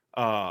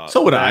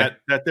so would I.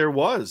 That there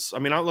was. I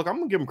mean, I'm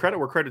going to give them credit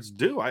where credit's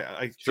due.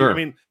 Sure. I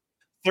mean,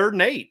 3rd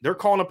and 8. They're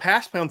calling a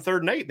pass play on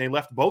 3rd and 8. And they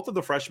left both of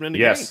the freshmen in the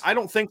game. I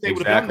don't think they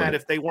would have done that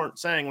if they weren't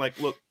saying, like,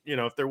 look,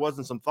 if there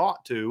wasn't some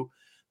thought to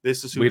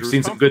this is who we've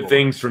seen some good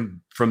things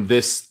from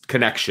this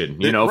connection,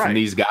 from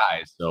these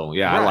guys. So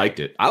I liked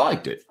it.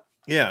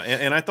 Yeah,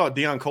 and I thought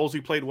Deion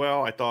Colsey played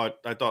well. I thought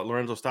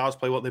Lorenzo Styles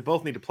played well. They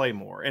both need to play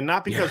more, and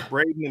not because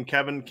Braden and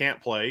Kevin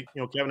can't play.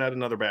 Kevin had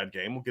another bad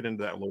game. We'll get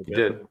into that a little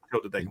bit.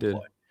 That they can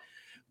play.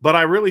 But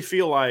I really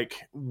feel like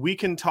we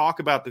can talk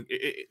about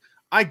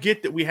I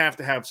get that we have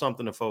to have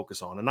something to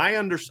focus on. And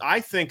I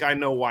think I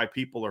know why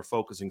people are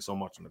focusing so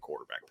much on the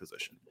quarterback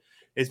position.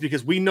 It's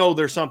because we know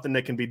there's something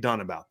that can be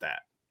done about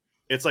that.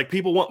 It's like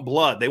people want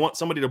blood. They want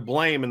somebody to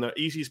blame, and the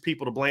easiest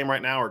people to blame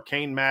right now are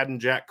Kane Madden,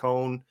 Jack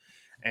Cohn,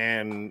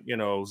 and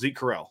Zeke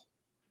Correll,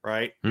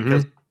 right?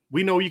 Because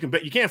we know you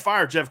can't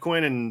fire Jeff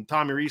Quinn and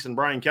Tommy Rees and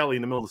Brian Kelly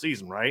in the middle of the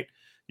season, right?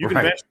 You can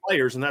bench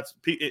players, and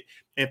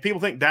and people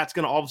think that's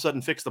going to all of a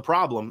sudden fix the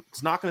problem.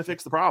 It's not going to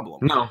fix the problem.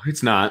 No,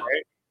 it's not.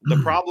 Right?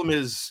 The problem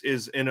is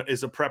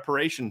a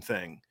preparation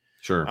thing.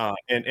 Sure.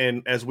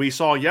 And as we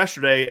saw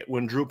yesterday,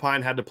 when Drew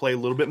Pine had to play a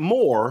little bit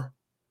more,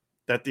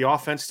 that the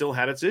offense still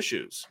had its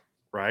issues,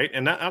 right?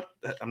 And I'm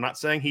not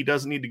saying he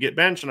doesn't need to get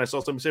benched. And I saw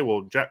somebody say,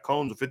 well, Jack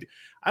Cohn's a 50.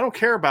 I don't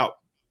care about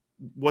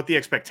what the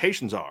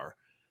expectations are.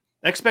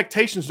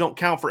 Expectations don't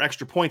count for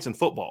extra points in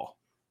football.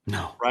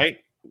 No. Right?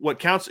 What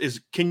counts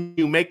is, can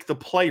you make the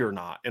play or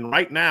not? And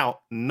right now,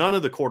 none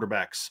of the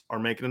quarterbacks are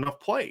making enough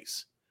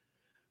plays.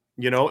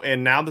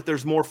 And now that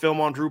there's more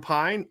film on Drew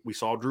Pine, we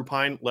saw Drew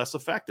Pine less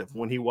effective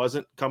when he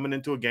wasn't coming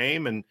into a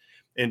game,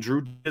 and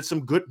Drew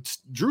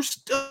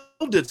still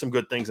did some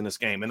good things in this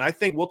game. And I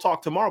think we'll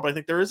talk tomorrow, but I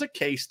think there is a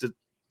case to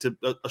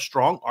a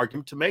strong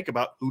argument to make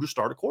about who to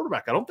start a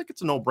quarterback. I don't think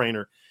it's a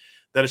no-brainer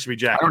that it should be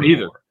Jack. I don't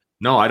either.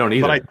 No, I don't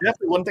either. But I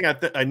definitely, one thing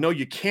I know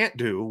you can't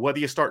do, whether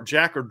you start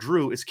Jack or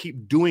Drew, is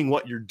keep doing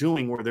what you're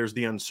doing where there's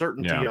the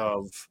uncertainty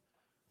of,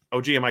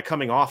 oh, gee, am I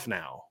coming off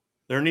now?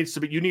 There needs to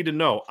be, you need to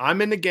know,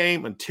 I'm in the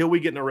game until we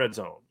get in the red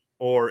zone,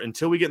 or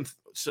until we get,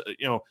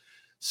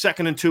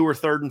 2nd and 2 or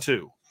 3rd and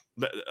 2.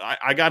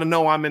 I got to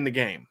know I'm in the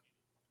game.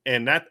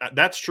 And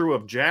that's true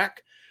of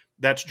Jack.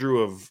 That's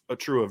true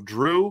of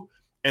Drew.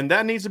 And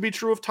that needs to be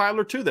true of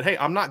Tyler too, that, hey,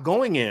 I'm not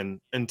going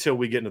in until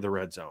we get into the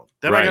red zone.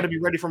 Then I got to be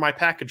ready for my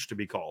package to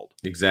be called.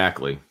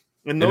 Exactly.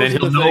 And then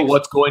he'll know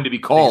what's going to be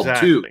called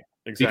too.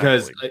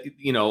 Exactly.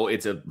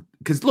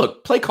 Because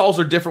look, play calls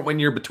are different when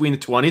you're between the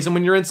 20s and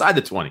when you're inside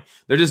the 20.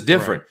 They're just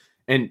different.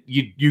 Right. And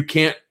you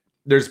can't,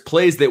 there's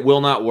plays that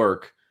will not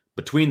work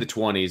between the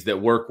 20s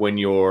that work when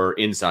you're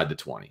inside the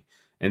 20.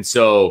 And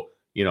so,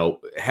 you're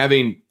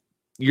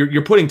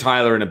putting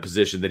Tyler in a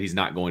position that he's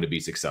not going to be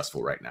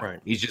successful right now. Right.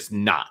 He's just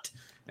not.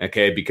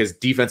 Okay, because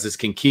defenses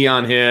can key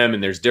on him,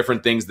 and there's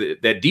different things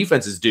that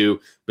defenses do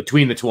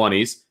between the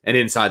 20s and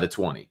inside the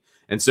 20.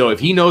 And so if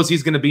he knows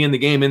he's going to be in the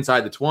game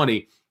inside the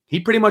 20, he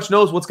pretty much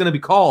knows what's going to be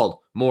called,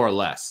 more or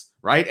less,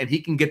 right? And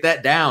he can get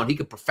that down. He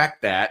can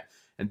perfect that.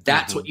 And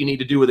that's what you need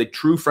to do with a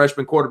true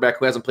freshman quarterback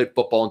who hasn't played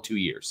football in 2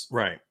 years.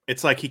 Right.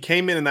 It's like he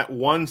came in that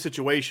one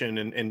situation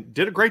and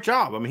did a great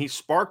job. I mean, he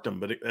sparked him.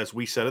 But as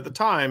we said at the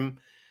time,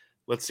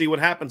 let's see what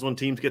happens when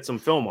teams get some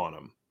film on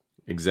him.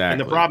 Exactly. And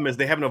the problem is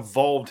they haven't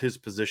evolved his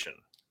position.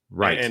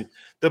 Right. And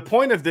the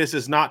point of this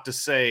is not to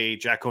say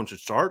Jack Coan should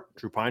start,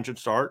 Drew Pyne should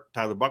start,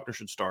 Tyler Buchner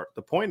should start.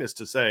 The point is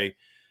to say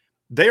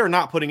they are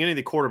not putting any of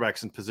the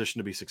quarterbacks in position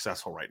to be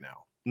successful right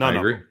now. None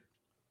of them.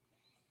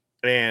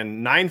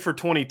 And 9 for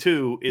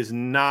 22 is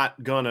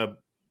not going to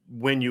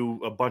win you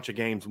a bunch of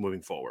games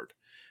moving forward.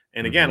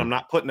 And again, I'm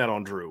not putting that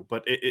on Drew.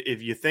 But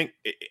if you think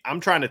 – I'm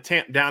trying to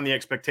tamp down the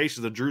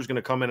expectations that Drew's going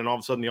to come in and all of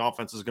a sudden the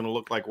offense is going to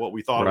look like what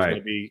we thought it was going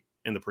to be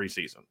in the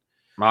preseason.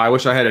 I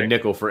wish I had a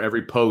nickel for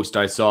every post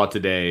I saw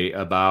today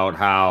about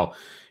how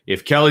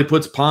if Kelly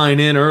puts Pyne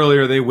in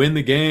earlier, they win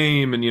the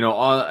game. And,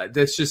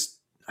 that's just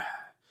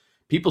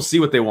 – people see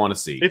what they want to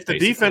see. If the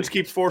defense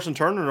keeps forcing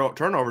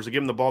turnovers to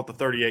give them the ball at the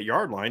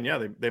 38-yard line,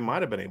 yeah, they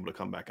might have been able to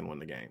come back and win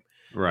the game.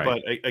 Right.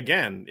 But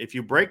again, if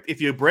you break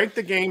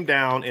the game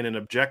down in an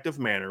objective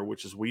manner,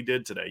 which is we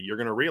did today, you're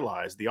going to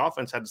realize the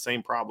offense had the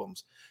same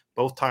problems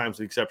both times, with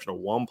the exception of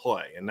one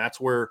play. And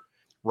that's where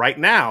right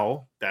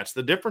now, that's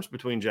the difference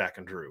between Jack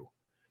and Drew.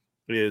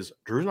 Is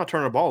Drew's not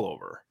turning the ball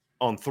over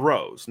on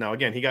throws. Now,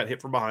 again, he got hit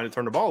from behind and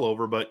turned the ball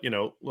over, but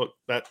look,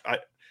 that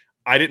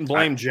I didn't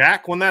blame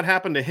Jack when that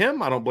happened to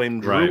him. I don't blame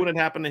Drew when it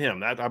happened to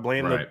him. That I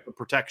blame the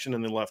protection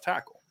in the left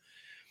tackle.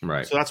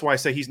 Right. So that's why I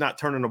say he's not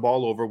turning the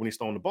ball over when he's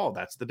throwing the ball.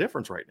 That's the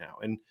difference right now.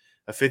 And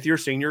a fifth-year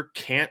senior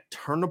can't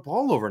turn the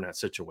ball over in that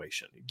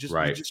situation. You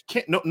just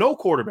can't. No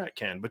quarterback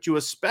can, but you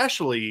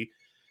especially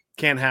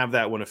can't have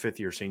that when a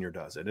fifth-year senior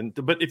does it.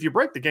 But if you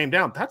break the game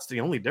down, that's the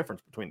only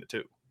difference between the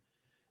two.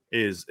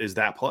 Is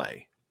that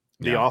play.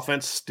 The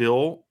offense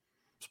still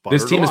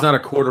this team is not a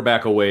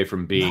quarterback away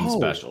from being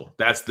special.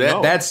 That's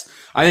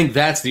I think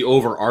that's the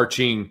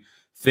overarching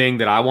thing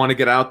that I want to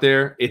get out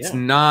there. It's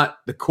not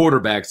the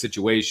quarterback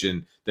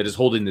situation that is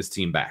holding this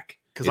team back.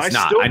 Because I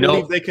still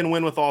believe they can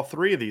win with all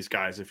three of these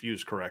guys if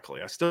used correctly.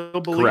 I still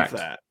believe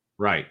that.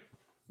 Right.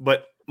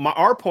 But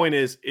our point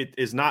is it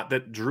is not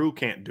that Drew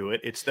can't do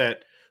it. It's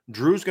that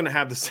Drew's going to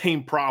have the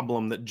same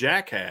problem that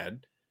Jack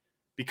had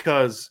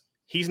because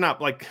he's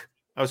not like –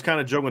 I was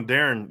kind of joking with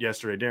Darren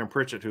yesterday, Darren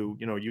Pritchett, who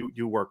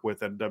you work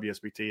with at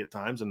WSBT at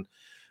times, and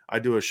I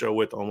do a show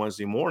with on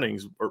Wednesday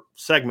mornings or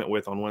segment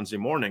with on Wednesday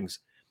mornings.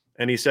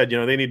 And he said,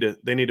 they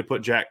need to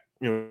put Jack,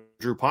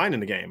 Drew Pyne in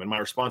the game. And my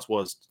response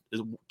was,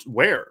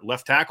 where?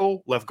 Left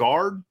tackle, left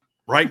guard,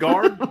 right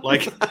guard?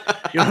 Like, you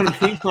know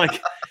what I mean?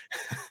 Like,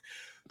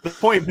 the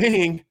point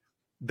being,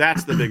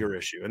 that's the bigger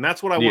issue, and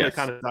that's what I want to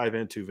kind of dive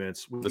into,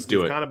 Vince. Let's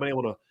do it. Kind of been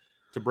able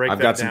to break. I've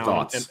that got down. some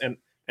thoughts.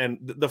 And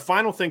the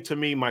final thing to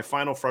me, my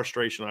final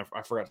frustration,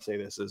 I forgot to say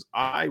this, is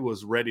I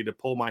was ready to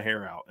pull my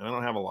hair out, and I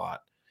don't have a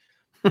lot.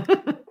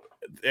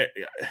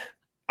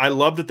 I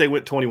love that they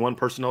went 21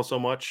 personnel so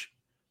much,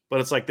 but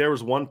it's like there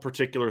was one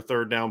particular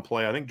third down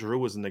play. I think Drew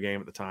was in the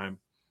game at the time.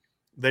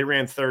 They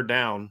ran third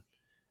down,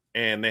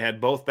 and they had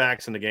both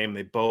backs in the game.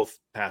 They both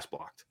pass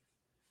blocked.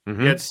 You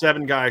had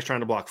 7 guys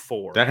trying to block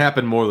 4. That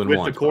happened more than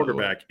once. With the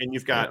quarterback, and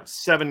you've got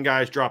 7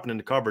 guys dropping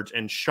into coverage,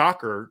 and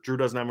shocker, Drew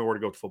doesn't have anywhere to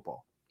go to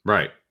football.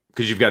 Right.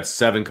 Because you've got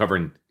 7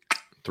 covering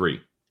 3.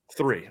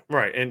 3,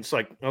 right. And it's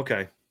like,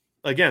 okay.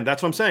 Again,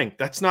 that's what I'm saying.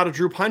 That's not a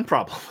Drew Pyne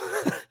problem.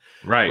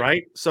 Right.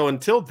 Right. So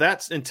until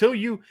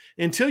you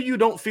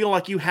don't feel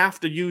like you have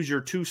to use your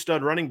 2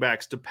 stud running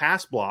backs to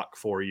pass block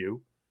for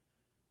you,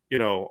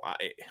 I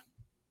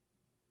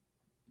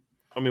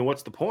mean,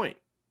 what's the point?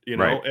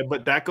 Right.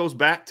 But that goes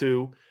back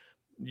to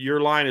your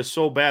line is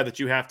so bad that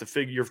you're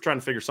trying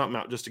to figure something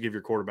out just to give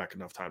your quarterback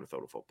enough time to throw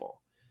the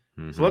football.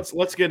 So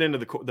let's get into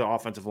the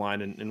offensive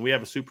line, and we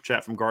have a super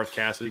chat from Garth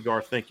Cassidy.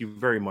 Garth, thank you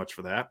very much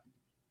for that.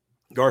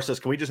 Garth says,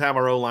 can we just have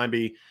our O-line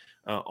be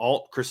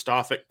Alt,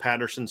 Kristofic,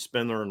 Patterson,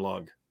 Spindler, and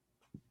Lugg?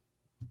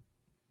 I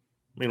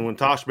mean, when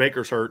Tosh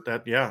Baker's hurt, I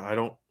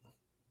don't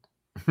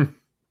 –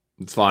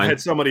 it's fine. I had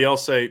somebody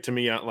else say to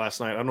me last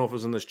night, I don't know if it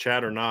was in this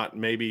chat or not,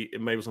 maybe it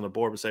was on the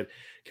board, but said,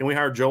 can we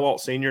hire Joe Alt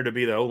Sr. to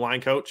be the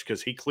O-line coach?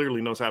 Because he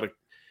clearly knows how to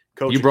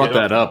coach. You brought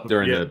that up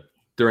during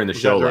during the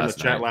Was show that during last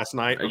the chat night. last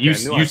night? Okay, You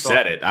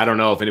said it. I don't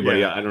know if anybody.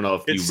 Yeah. I don't know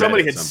if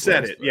somebody read it had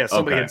said someplace, it. Yeah,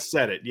 somebody had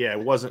said it. Yeah,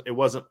 it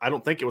wasn't. I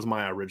don't think it was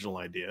my original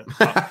idea.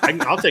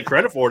 I'll take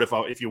credit for it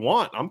if you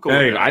want. I'm cool.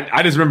 Anyway,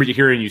 I just remember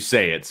hearing you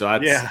say it. So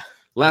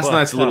last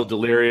night's a little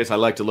delirious. I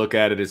like to look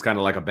at it as kind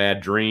of like a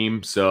bad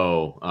dream.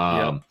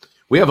 So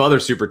we have other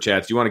super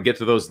chats. Do you want to get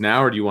to those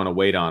now, or do you want to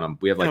wait on them?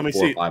 We have like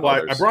 4 or 5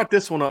 others. I brought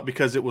this one up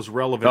because it was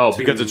relevant. Oh,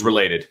 because it's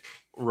related.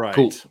 Right.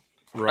 Cool.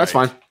 Right. That's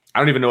fine. I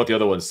don't even know what the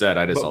other one said.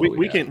 I just saw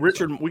we can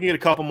get a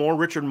couple more.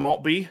 Richard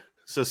Maltby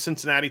says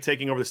Cincinnati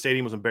taking over the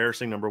stadium was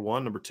embarrassing. Number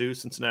 1. Number 2,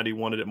 Cincinnati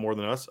wanted it more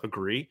than us.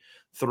 Agree.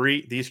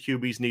 3, these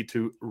QBs need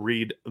to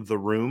read the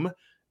room.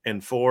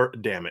 And 4,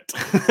 damn it.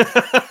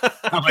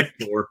 I like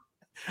 4.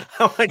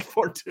 I like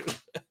 4 too.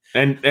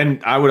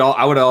 And I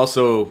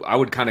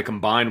would kind of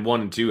combine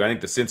 1 and 2. I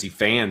think the Cincy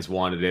fans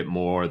wanted it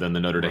more than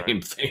the Notre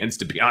Dame fans,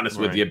 to be honest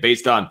with you,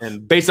 based on the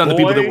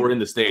people that were in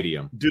the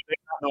stadium. Do they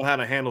not know how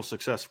to handle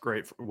success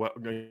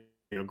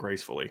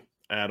gracefully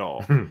at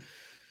all?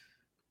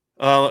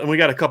 And we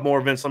got a couple more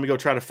events. Let me go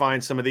try to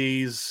find some of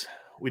these.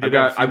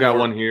 I've got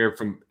one here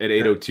from at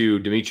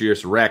 8:02.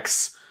 Demetrius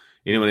Rex.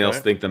 Anyone else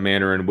think the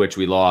manner in which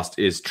we lost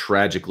is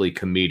tragically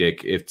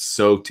comedic? It's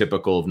so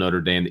typical of Notre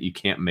Dame that you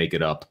can't make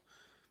it up.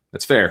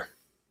 That's fair.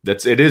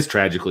 It is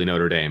tragically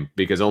Notre Dame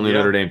because only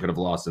Notre Dame could have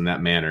lost in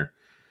that manner.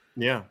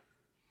 Yeah.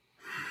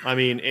 I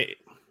mean,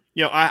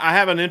 I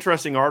have an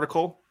interesting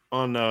article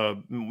on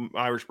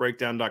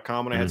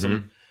irishbreakdown.com, and I had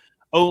some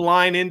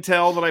O-line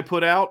intel that I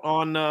put out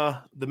on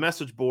the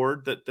message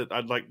board that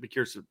I'd like to be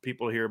curious of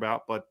people to hear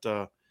about. But,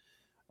 I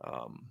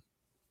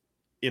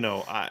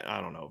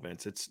don't know,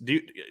 Vince.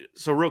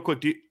 So real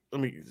quick,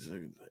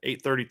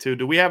 8:32.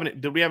 Do we have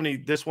any?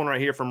 This one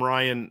right here from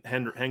Ryan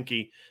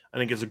Henke, I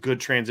think is a good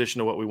transition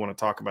to what we want to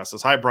talk about. It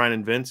says, hi, Brian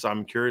and Vince.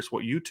 I'm curious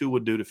what you two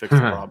would do to fix the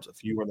problems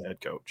if you were the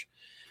head coach.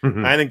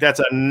 I think that's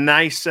a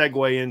nice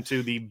segue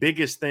into the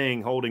biggest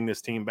thing holding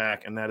this team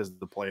back, and that is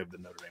the play of the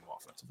Notre Dame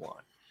offensive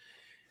line.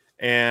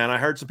 And I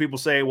heard some people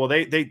say, well,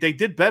 they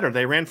did better.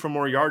 They ran for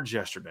more yards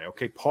yesterday.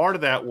 Okay, part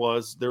of that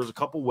was there was a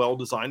couple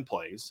well-designed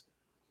plays.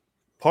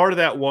 Part of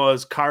that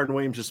was Kyron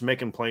Williams just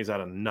making plays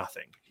out of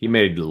nothing. He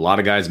made a lot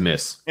of guys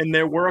miss. And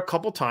there were a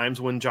couple times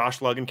when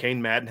Josh Lugg and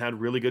Kane Madden had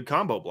really good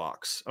combo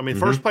blocks. I mean,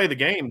 first play of the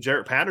game,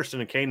 Jarrett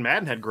Patterson and Kane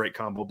Madden had great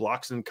combo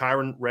blocks, and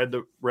Kyron read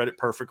it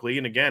perfectly.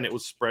 And again, it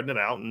was spreading it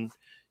out and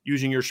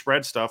using your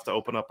spread stuff to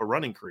open up a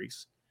running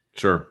crease.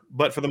 Sure.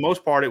 But for the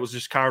most part, it was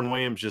just Kyron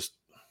Williams just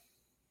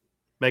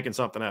making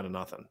something out of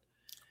nothing.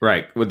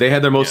 Right. Well, they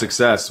had their most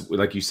success,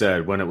 like you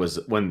said,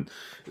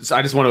 so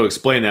I just want to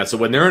explain that. So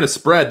when they're in a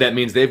spread, that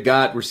means they've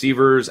got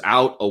receivers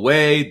out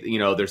away.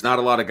 There's not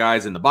a lot of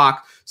guys in the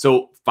box.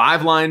 So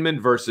 5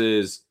 linemen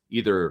versus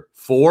either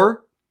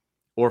 4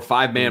 or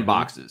 5-man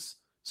boxes.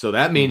 So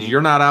that means you're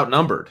not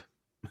outnumbered.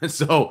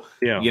 So,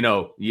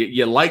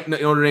 you like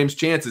Notre Dame's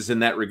chances in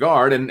that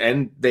regard.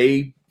 And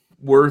they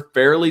were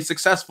fairly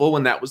successful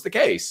when that was the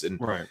case. And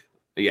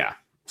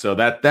so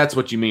that's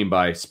what you mean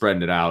by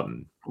spreading it out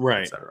and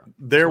right.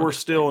 There were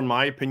still, in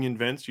my opinion,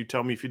 Vince, you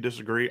tell me if you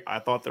disagree, I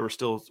thought there were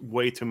still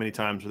way too many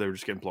times where they were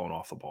just getting blown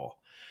off the ball.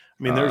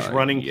 I mean, there's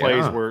running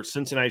plays where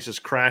Cincinnati's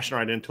just crashing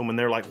right into them, and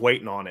they're like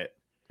waiting on it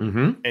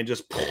and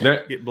just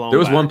get blown. There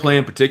was back. one play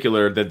in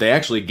particular that they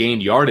actually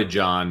gained yardage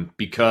on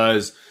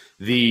because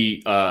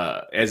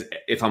as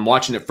if I'm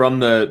watching it from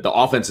the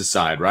offensive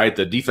side, right,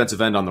 the defensive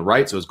end on the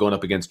right, so it's going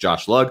up against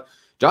Josh Lugg.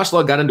 Josh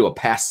Lugg got into a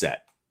pass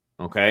set,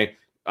 okay,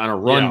 on a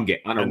run game,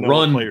 on a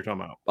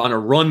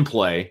run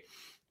play.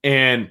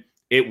 And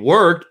it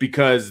worked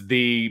because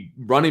the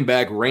running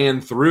back ran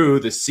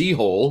through the C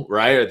hole,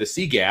 right, or the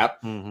C gap,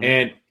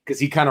 and because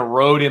he kind of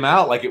rode him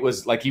out like he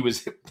was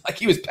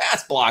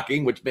pass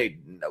blocking, which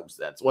made no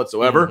sense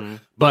whatsoever.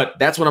 But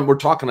that's what we're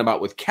talking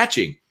about with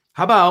catching.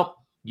 How about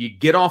you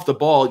get off the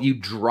ball, you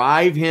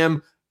drive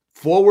him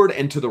forward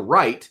and to the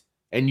right,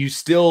 and you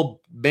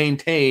still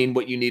maintain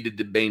what you needed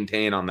to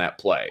maintain on that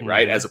play,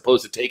 right, as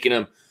opposed to taking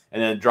him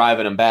and then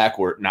driving him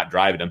backward, not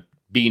driving him,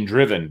 being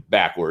driven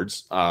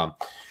backwards.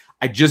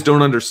 I just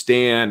don't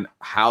understand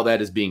how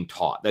that is being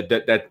taught.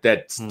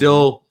 That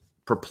still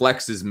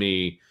perplexes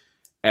me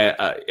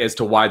as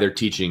to why they're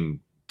teaching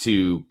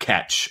to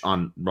catch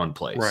on run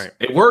plays. Right.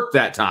 It worked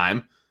that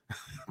time,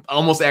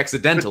 almost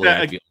accidentally.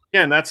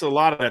 Again, that's a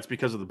lot of that's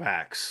because of the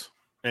backs,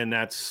 and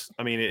that's,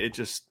 I mean, it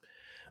just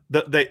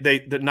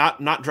they're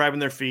not driving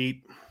their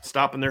feet,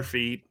 stopping their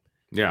feet.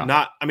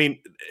 Yeah.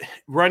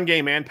 Run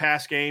game and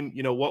pass game.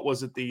 What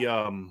was it?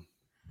 Trying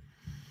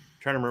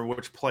to remember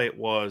which play it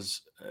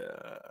was.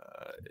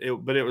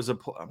 But it was I'm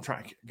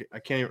trying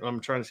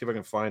to see if I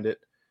can find it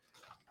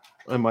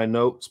in my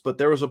notes. But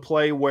there was a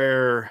play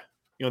where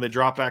they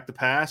drop back the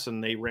pass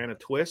and they ran a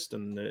twist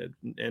and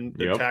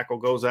the tackle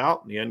goes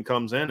out and the end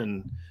comes in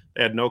and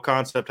they had no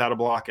concept how to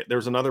block it.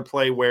 There's another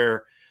play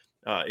where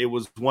it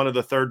was one of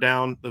the third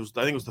down. I think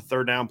it was the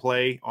third down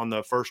play on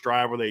the first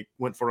drive where they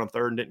went for it on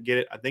third and didn't get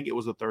it. I think it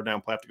was the third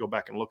down play. I have to go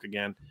back and look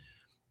again.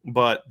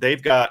 But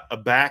they've got a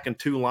back and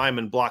 2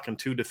 linemen blocking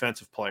 2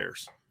 defensive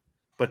players.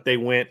 But they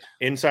went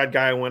inside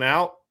guy went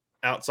out,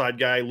 outside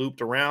guy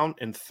looped around,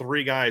 and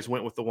 3 guys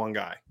went with the 1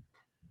 guy.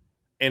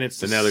 And it's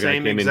the another guy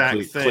same came exact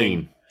in thing.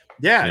 clean.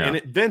 Yeah,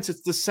 and Vince,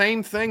 it's the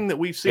same thing that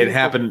we've seen. It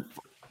happened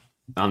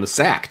on the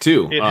sack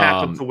too. It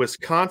happened to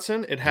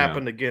Wisconsin. It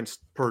happened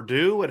against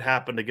Purdue. It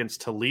happened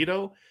against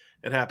Toledo.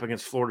 It happened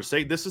against Florida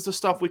State. This is the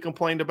stuff we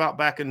complained about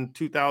back in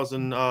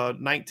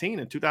 2019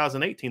 and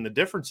 2018. The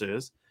difference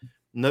is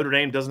Notre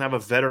Dame doesn't have a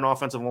veteran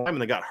offensive lineman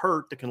that got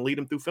hurt that can lead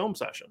them through film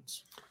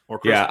sessions. Or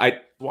Chris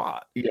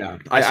Watt. Yeah,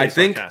 I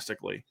think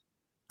sarcastically.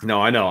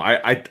 No, I know.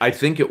 I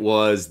think it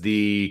was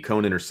the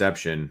cone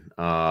interception.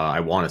 I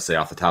want to say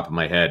off the top of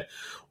my head,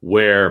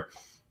 where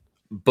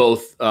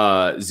both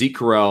Zeke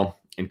Correll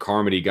and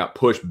Carmody got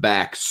pushed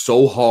back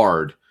so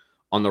hard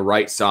on the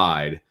right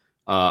side,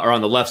 or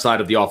on the left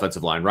side of the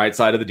offensive line, right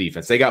side of the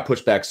defense. They got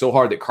pushed back so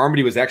hard that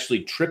Carmody was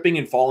actually tripping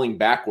and falling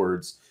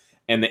backwards.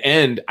 And the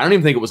end, I don't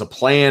even think it was a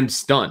planned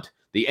stunt.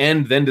 The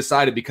end then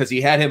decided, because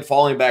he had him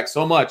falling back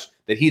so much,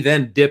 that he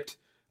then dipped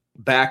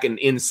back and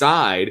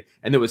inside,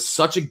 and there was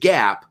such a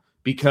gap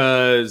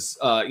because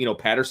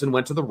Patterson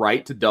went to the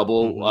right to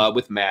double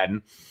with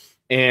Madden,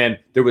 and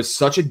there was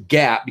such a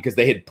gap because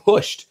they had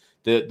pushed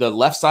the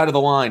left side of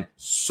the line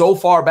so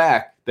far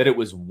back that it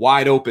was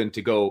wide open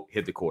to go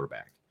hit the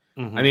quarterback.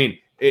 I mean,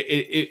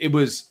 it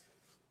was.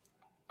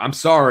 I'm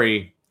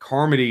sorry,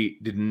 Carmody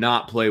did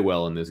not play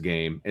well in this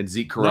game, and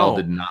Zeke Correll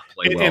did not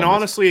play well. And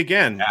honestly,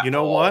 again, you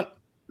know what?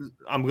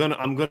 I'm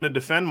gonna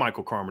defend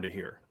Michael Carmody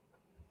here.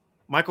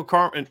 Michael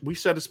Carmody, we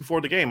said this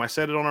before the game. I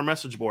said it on our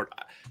message board.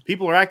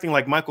 People are acting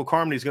like Michael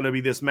Carmody is going to be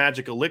this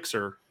magic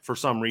elixir for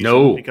some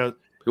reason.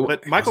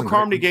 But Michael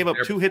Carmody gave up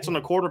 2 hits on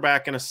the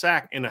quarterback and a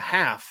sack and a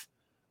half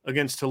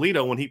against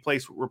Toledo when he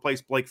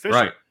replaced Blake Fisher.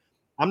 Right.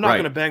 I'm not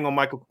going to bang on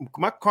Michael.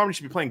 Michael Carmody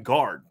should be playing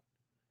guard.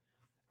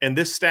 And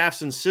this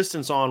staff's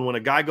insistence on when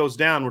a guy goes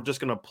down, we're just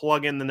going to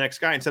plug in the next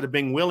guy instead of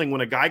being willing. When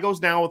a guy goes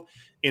down with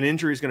an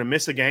injury, is going to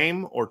miss a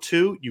game or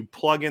 2, you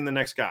plug in the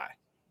next guy.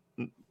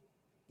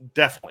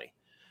 Definitely.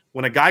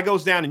 When a guy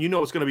goes down and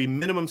it's going to be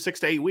minimum 6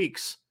 to 8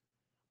 weeks,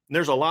 and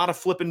there's a lot of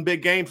flipping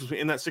big games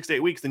in that 6 to 8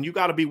 weeks, then you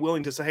got to be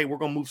willing to say, hey, we're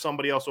going to move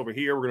somebody else over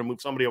here. We're going to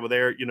move somebody over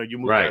there. You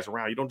move guys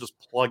around. You don't just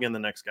plug in the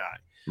next guy.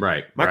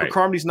 Right. Michael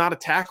Carmody's not a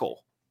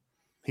tackle.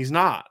 He's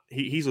not.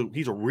 He's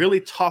a really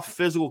tough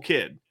physical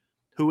kid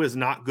who is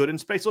not good in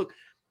space. Look,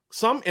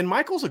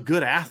 Michael's a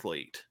good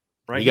athlete,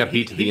 right? He got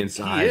beat to the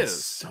inside he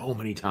is. So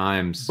many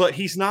times. But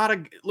he's not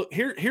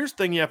here's the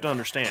thing you have to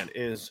understand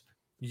is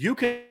you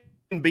can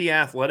be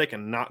athletic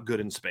and not good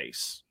in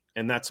space.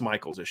 And that's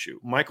Michael's issue.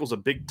 Michael's a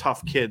big,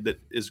 tough kid that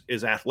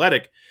is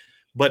athletic,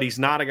 but he's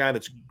not a guy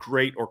that's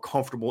great or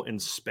comfortable in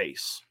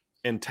space.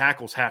 And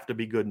tackles have to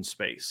be good in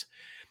space.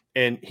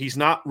 And he's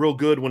not real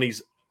good when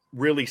he's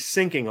really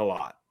sinking a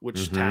lot,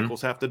 which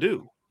tackles have to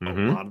do a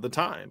lot of the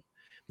time.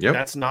 Yep.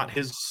 That's not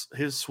his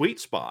sweet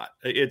spot.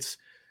 It's,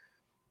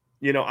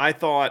 I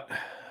thought,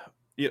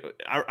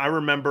 I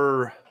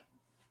remember –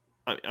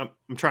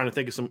 I'm trying to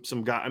think of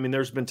some guy. I mean,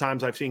 there's been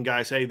times I've seen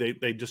guys say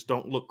they just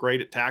don't look great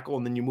at tackle,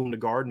 and then you move them to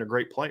guard, and they're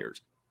great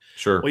players.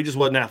 Sure. Well, he just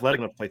wasn't athletic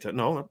enough to play tackle.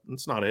 No,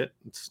 that's not it.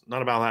 It's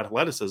not about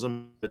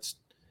athleticism.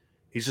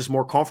 He's just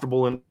more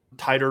comfortable in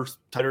tighter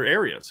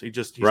areas.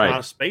 He's not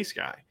a space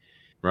guy.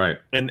 Right.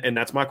 And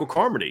that's Michael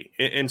Carmody.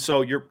 And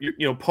so you're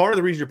part of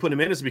the reason you're putting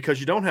him in is because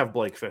you don't have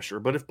Blake Fisher.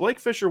 But if Blake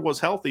Fisher was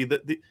healthy,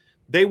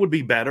 they would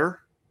be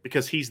better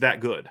because he's that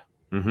good.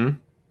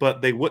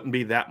 But they wouldn't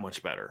be that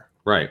much better.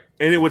 Right.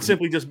 And it would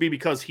simply just be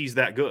because he's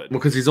that good. Well,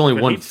 because he's only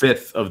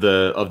 1/5 of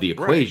the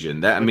equation.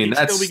 Right. He'd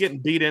still be getting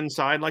beat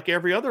inside like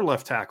every other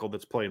left tackle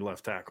that's played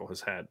left tackle has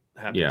had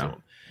to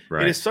him.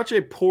 Right. It is such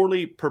a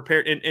poorly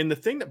prepared. And the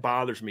thing that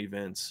bothers me,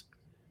 Vince,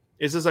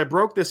 is as I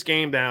broke this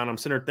game down, I'm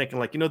sitting there thinking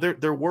like,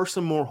 there were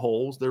some more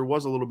holes. There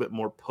was a little bit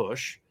more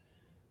push.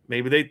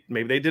 Maybe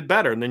they did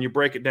better. And then you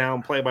break it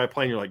down play by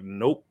play and you're like,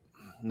 nope,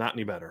 not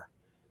any better.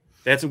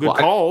 They had some good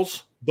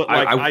calls. But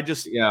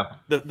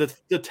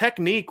the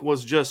technique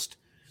was just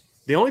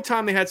the only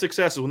time they had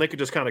success is when they could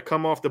just kind of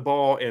come off the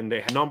ball and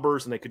they had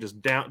numbers and they could just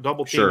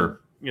double team.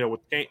 Sure. With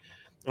Kane,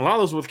 a lot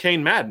of those with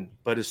Kane Madden.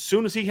 But as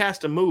soon as he has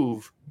to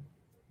move,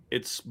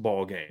 it's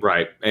ball game.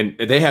 Right, and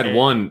they had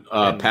one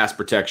pass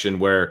protection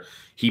where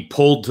he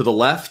pulled to the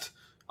left,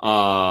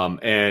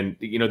 and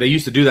they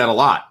used to do that a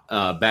lot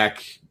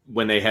back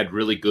when they had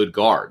really good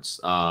guards.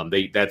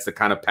 That's the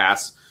kind of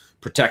pass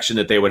protection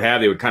that they would have.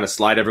 They would kind of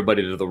slide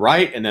everybody to the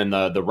right, and then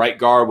the right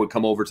guard would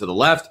come over to the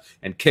left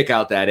and kick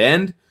out that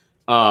end,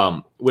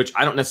 which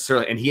I don't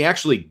necessarily – and he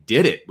actually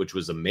did it, which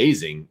was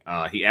amazing.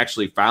 He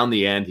actually found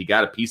the end. He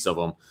got a piece of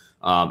them,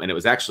 and it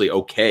was actually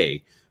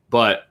okay.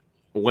 But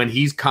when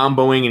he's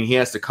comboing and he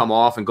has to come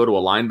off and go to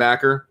a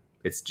linebacker,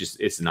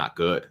 it's not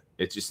good.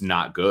 It's just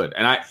not good.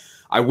 And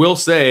I will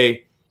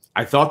say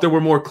I thought there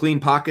were more clean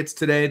pockets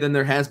today than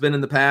there has been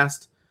in the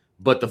past,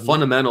 but the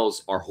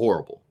fundamentals are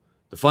horrible.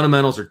 The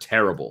fundamentals are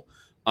terrible.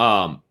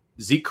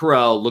 Zeke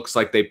Correll looks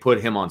like they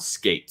put him on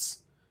skates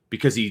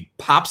because he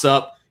pops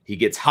up, he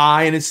gets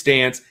high in his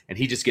stance, and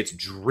he just gets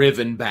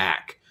driven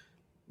back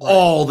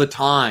all the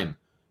time.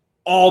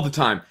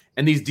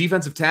 And these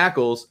defensive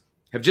tackles,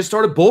 have just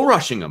started bull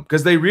rushing him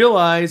because they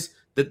realize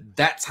that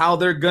that's how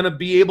they're going to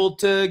be able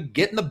to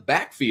get in the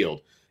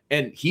backfield.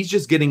 And he's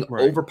just getting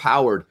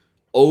overpowered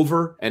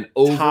over and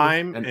over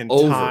time and and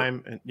over.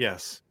 time. And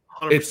yes,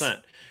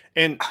 100%.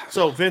 And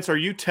so, Vince, are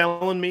you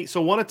telling me?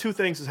 So one of two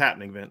things is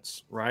happening,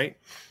 Vince, right?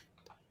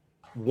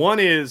 One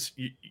is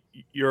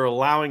you're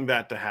allowing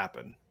that to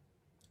happen.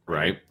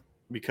 Right.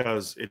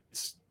 Because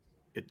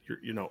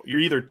you're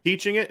either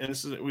teaching it, and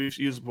this is we've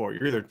used before.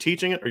 You're either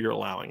teaching it or you're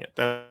allowing it.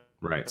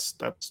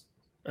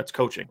 That's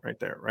coaching right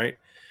there, right?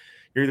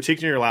 You're either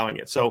teaching or you're allowing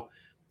it. So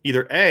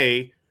either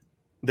A,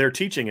 they're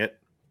teaching it,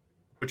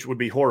 which would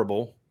be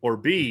horrible, or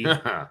B,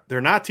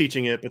 they're not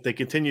teaching it, but they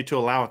continue to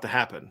allow it to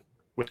happen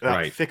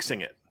without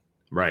fixing it.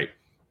 Right.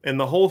 And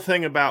the whole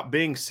thing about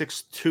being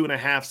 6'2.5",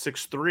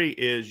 6'3"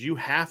 is you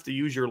have to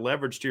use your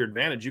leverage to your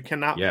advantage. You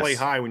cannot play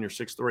high when you're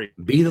 6'3".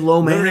 Be the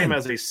low man. Notre Dame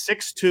has a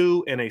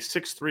 6'2" and a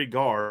 6'3"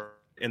 guard,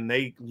 and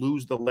they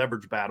lose the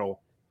leverage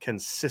battle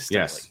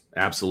consistently. Yes,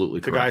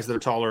 absolutely. To guys that are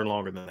taller and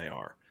longer than they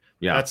are.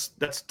 Yeah,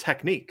 that's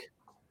technique.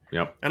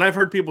 Yep. And I've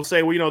heard people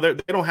say, well, they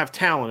don't have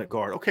talent at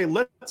guard. Okay,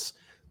 let's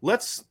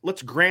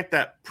grant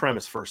that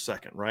premise for a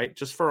second, right?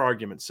 Just for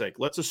argument's sake,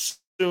 let's assume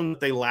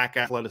that they lack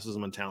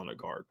athleticism and talent at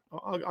guard.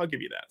 I'll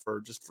give you that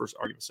for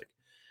argument's sake.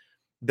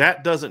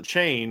 That doesn't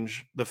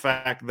change the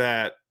fact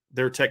that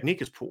their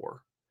technique is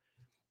poor.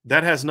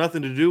 That has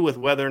nothing to do with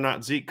whether or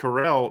not Zeke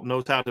Correll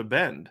knows how to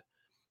bend,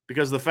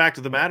 because the fact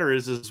of the matter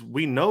is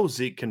we know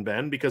Zeke can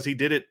bend because he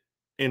did it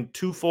in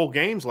 2 full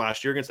games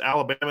last year against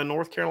Alabama and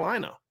North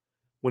Carolina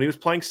when he was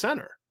playing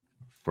center.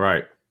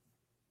 Right.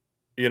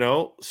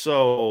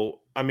 So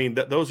I mean,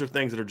 those are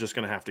things that are just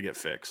going to have to get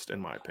fixed, in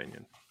my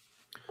opinion.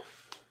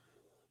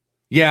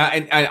 Yeah,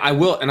 and I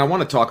will, and I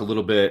want to talk a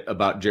little bit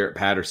about Jarrett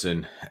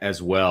Patterson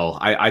as well.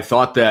 I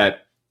thought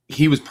that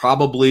he was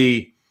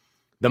probably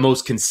the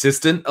most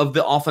consistent of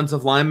the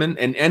offensive linemen,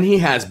 and he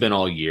has been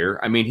all year.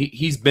 I mean,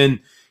 he's been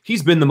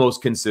the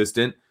most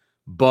consistent.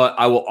 But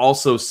I will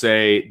also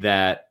say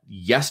that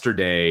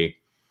yesterday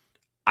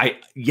I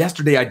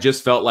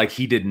just felt like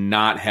he did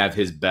not have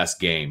his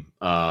best game.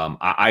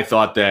 I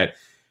thought that,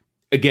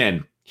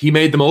 again, he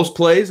made the most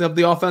plays of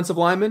the offensive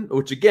linemen,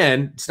 which,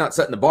 again, it's not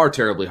setting the bar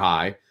terribly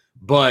high.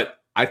 But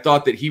I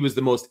thought that he was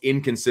the most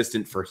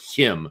inconsistent for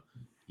him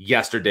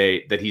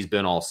yesterday that he's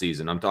been all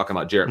season. I'm talking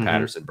about Jarrett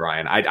Patterson,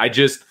 Brian.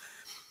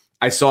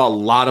 I saw a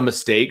lot of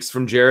mistakes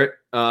from Jarrett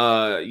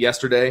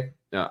yesterday.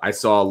 I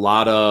saw a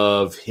lot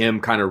of him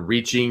kind of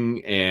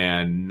reaching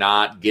and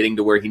not getting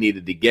to where he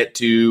needed to get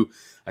to.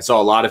 I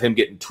saw a lot of him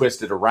getting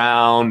twisted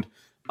around.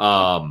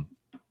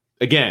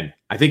 Again,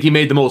 I think he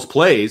made the most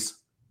plays,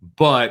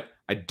 but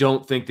I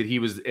don't think that he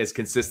was as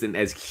consistent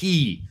as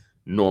he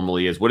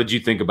normally is. What did you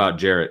think about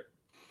Jarrett?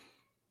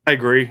 I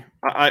agree.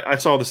 I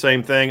saw the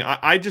same thing.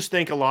 I just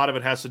think a lot of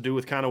it has to do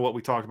with kind of what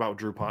we talked about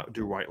with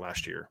Drew White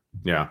last year.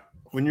 Yeah.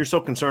 When you're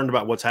so concerned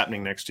about what's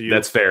happening next to you.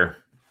 That's fair.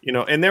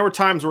 And there were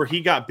times where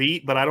he got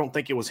beat, but I don't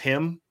think it was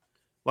him.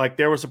 Like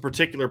there was a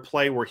particular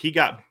play where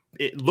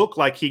it looked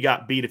like he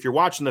got beat. If you're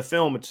watching the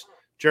film, it's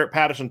Jarrett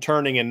Patterson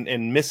turning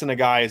and missing a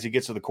guy as he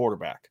gets to the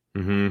quarterback.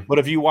 Mm-hmm. But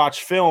if you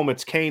watch film,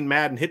 it's Kane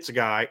Madden hits a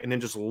guy and then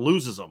just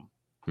loses him.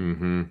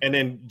 Mm-hmm. And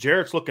then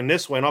Jarrett's looking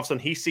this way, and all of a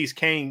sudden he sees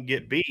Kane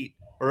get beat,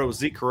 or it was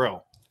Zeke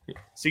Correll.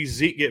 Sees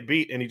Zeke get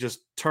beat, and he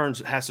just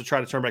has to try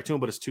to turn back to him,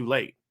 but it's too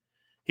late.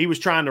 He was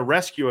trying to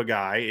rescue a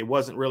guy. It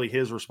wasn't really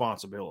his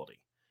responsibility.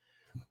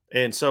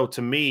 And so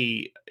to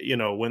me,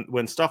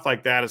 when stuff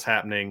like that is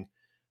happening.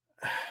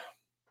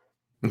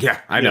 Yeah,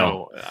 I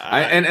know.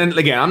 And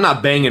again, I'm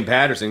not banging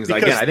Patterson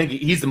because again, I think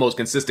he's the most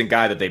consistent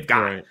guy that they've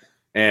got. Right.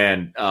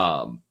 And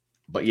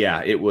but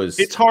yeah,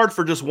 it's hard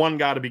for just one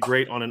guy to be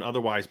great on an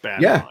otherwise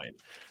bad line.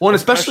 Well, and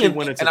especially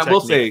when it's I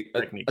will say,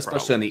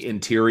 especially on the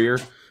interior,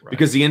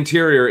 because the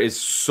interior is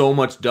so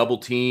much double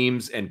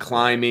teams and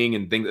climbing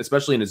and things,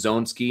 especially in a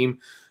zone scheme,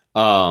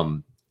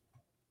 that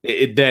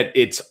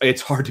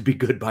it's hard to be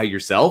good by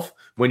yourself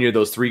when you're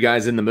those 3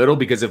 guys in the middle,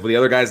 because if the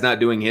other guy's not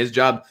doing his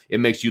job, it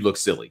makes you look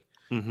silly.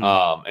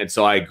 Mm-hmm. And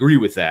so I agree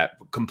with that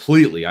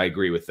completely. I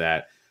agree with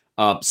that.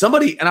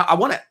 Somebody, and I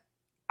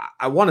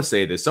want to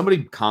say this,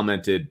 somebody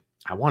commented,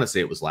 I want to say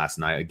it was last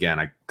night. Again,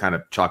 I kind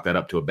of chalked that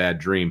up to a bad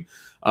dream.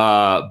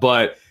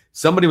 But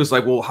somebody was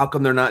like, well, how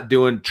come they're not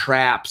doing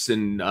traps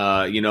and,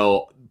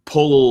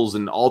 pulls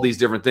and all these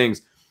different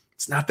things?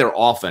 It's not their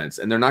offense,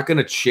 and they're not going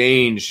to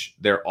change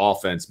their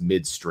offense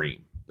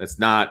midstream. That's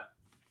not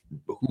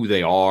who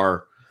they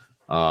are.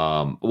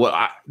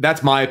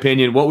 That's my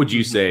opinion. What would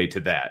you say to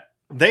that?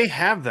 They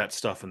have that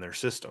stuff in their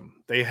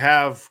system. They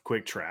have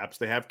quick traps.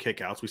 They have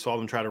kickouts. We saw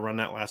them try to run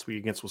that last week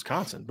against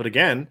Wisconsin. But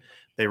again,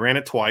 they ran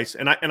it twice.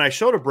 And I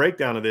showed a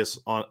breakdown of this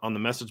on the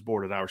message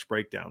board at Irish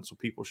Breakdown, so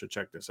people should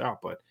check this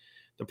out. But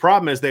the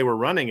problem is they were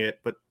running it,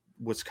 but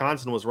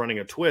Wisconsin was running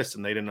a twist,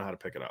 and they didn't know how to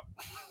pick it up.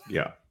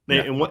 Yeah.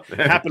 And what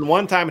happened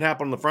one time, it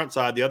happened on the front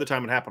side. The other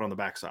time, it happened on the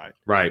back side.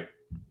 Right.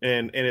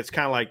 And it's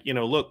kind of like,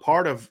 look,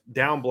 part of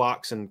down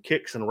blocks and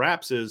kicks and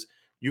wraps is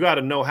you got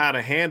to know how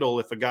to handle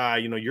if a guy,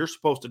 you're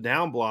supposed to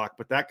down block,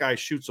 but that guy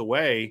shoots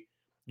away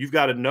you've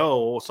got to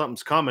know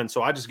something's coming.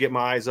 So I just get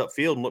my eyes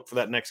upfield and look for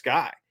that next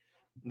guy.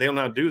 They don't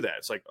know how to do that.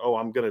 It's like, oh,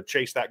 I'm going to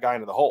chase that guy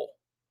into the hole.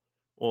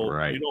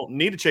 Well, you don't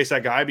need to chase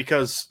that guy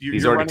because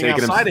he's already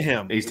running outside of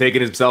him. He's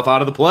taking himself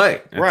out of the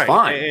play. That's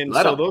fine. And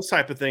so those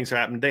type of things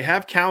happen. They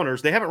have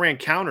counters. They haven't ran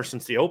counter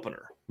since the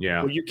opener.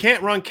 Yeah. Well, you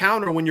can't run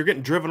counter when you're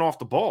getting driven off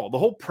the ball. The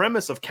whole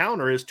premise of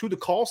counter is to the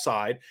call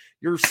side,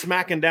 you're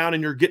smacking down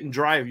and you're getting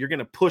drive. You're going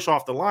to push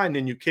off the line,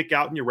 then you kick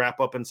out and you wrap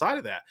up inside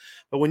of that.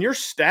 But when you're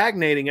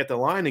stagnating at the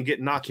line and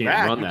getting knocked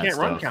back, you can't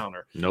run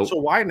counter. Nope. So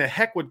why in the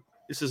heck would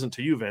 – this isn't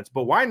to you, Vince,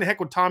 but why in the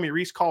heck would Tommy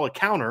Rees call a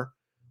counter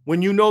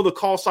when you know the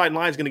call side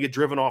line is going to get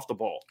driven off the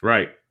ball?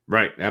 Right,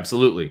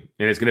 absolutely.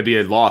 And it's going to be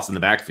a loss in the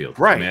backfield.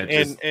 Right, I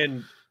mean,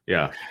 and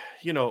yeah.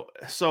 You know,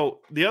 so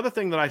the other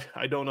thing that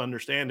I don't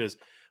understand is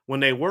when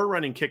they were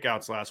running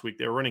kickouts last week,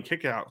 they were running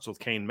kickouts with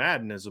Kane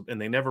Madden,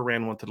 and they never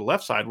ran one to the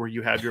left side where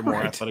you have your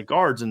more athletic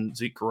guards and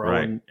Zeke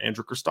Correll and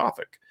Andrew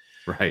Kristofic.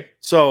 Right.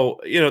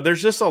 So, you know,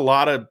 there's just a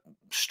lot of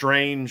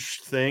strange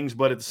things,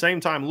 but at the same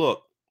time,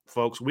 look,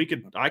 folks,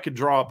 I could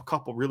draw up a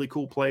couple really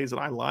cool plays that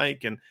I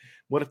like, and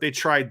what if they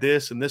tried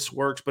this and this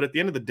works? But at the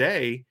end of the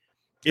day,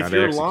 if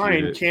your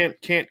line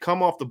can't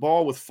come off the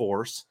ball with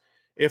force,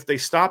 if they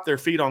stop their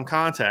feet on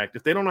contact,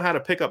 if they don't know how to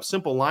pick up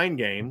simple line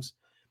games,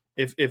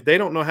 if they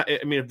don't know how,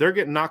 I mean, if they're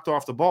getting knocked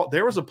off the ball,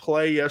 there was a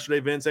play yesterday,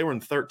 Vince, they were in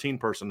 13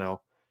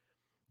 personnel,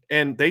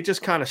 and they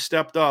just kind of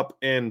stepped up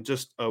and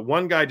just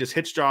one guy just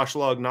hits Josh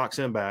Lugg, knocks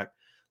him back.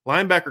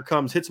 Linebacker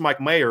comes, hits Mike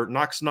Mayer,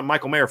 knocks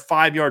Michael Mayer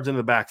 5 yards into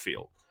the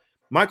backfield.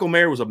 Michael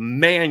Mayer was a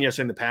man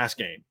yesterday in the pass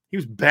game. He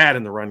was bad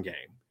in the run game.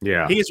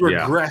 Yeah. He's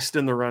regressed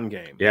in the run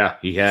game. Yeah,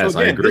 he has. So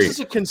again, I agree. This is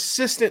a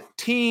consistent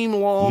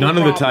team-long None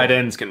problem. of the tight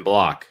ends can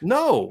block.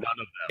 No. None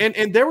of them.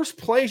 And there was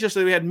plays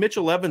yesterday. We had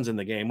Mitchell Evans in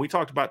the game. We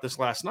talked about this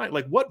last night.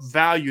 Like, what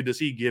value does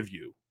he give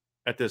you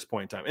at this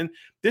point in time? And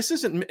this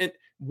isn't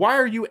 – why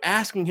are you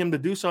asking him to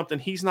do something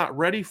he's not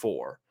ready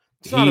for?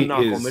 It's not a knock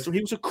on Mitchell. He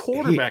was a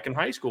quarterback in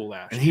high school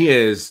last year. He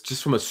is,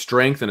 just from a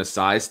strength and a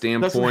size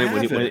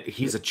standpoint, when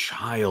he's a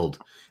child.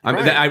 I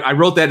mean, I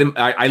wrote that in –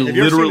 I Have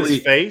you ever literally seen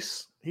his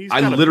face?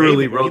 I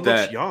literally wrote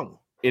that young.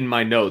 in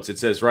my notes. It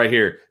says right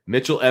here,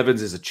 Mitchell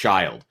Evans is a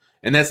child.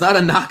 And that's not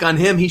a knock on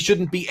him. He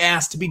shouldn't be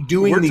asked to be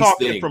doing these things.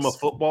 We're talking from a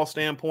football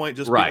standpoint.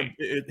 Just right.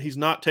 He's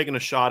not taking a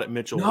shot at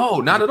Mitchell.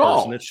 No, not at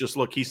all. It's just,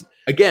 look,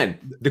 again,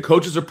 the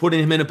coaches are putting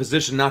him in a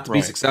position not to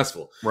be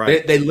successful.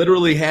 Right. They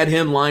literally had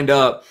him lined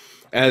up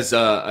as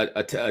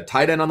a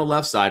tight end on the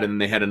left side, and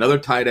they had another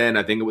tight end,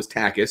 I think it was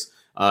Takis,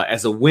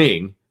 as a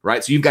wing,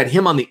 right? So you've got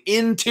him on the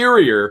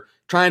interior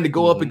trying to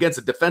go up against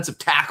a defensive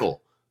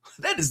tackle.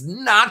 That is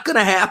not going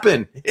to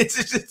happen.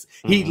 It's just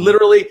he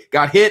literally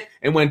got hit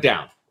and went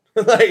down.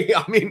 Like,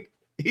 I mean,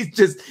 he's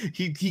just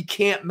he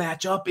can't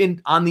match up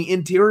on the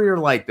interior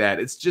like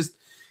that. It's just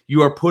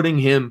you are putting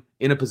him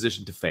in a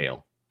position to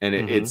fail, and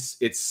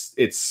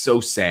it's so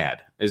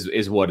sad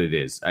is what it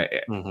is. I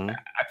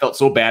felt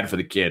so bad for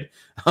the kid.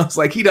 I was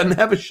like, he doesn't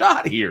have a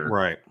shot here.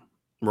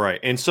 Right.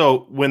 And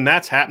so when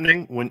that's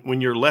happening,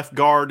 when your left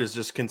guard is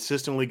just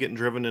consistently getting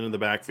driven into the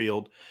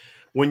backfield,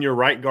 when your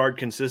right guard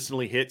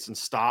consistently hits and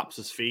stops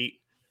his feet,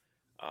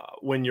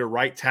 when your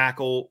right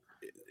tackle,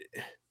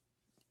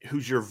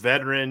 who's your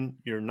veteran,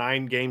 your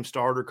 9-game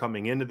starter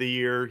coming into the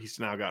year, he's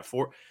now got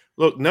 4.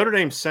 Look, Notre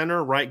Dame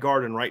center, right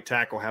guard, and right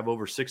tackle have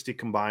over 60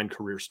 combined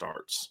career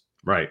starts.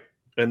 Right.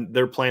 And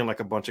they're playing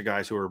like a bunch of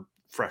guys who are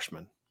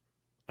freshmen.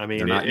 I mean,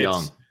 they're not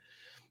young.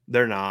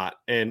 They're not.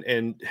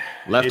 And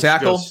left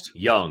tackle,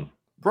 young.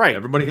 Right.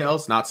 Everybody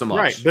else, not so much.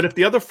 Right. But if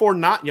the other 4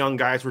 not young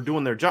guys were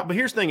doing their job, but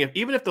here's the thing,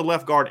 even if the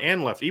left guard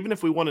and left, even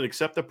if we wanted to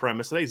accept the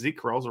premise that, hey, Zeke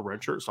Correll's a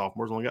redshirt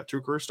sophomore, he's only got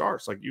 2 career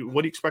starts. Like,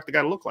 what do you expect the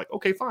guy to look like?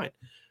 Okay, fine.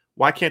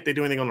 Why can't they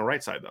do anything on the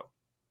right side, though?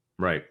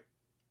 Right.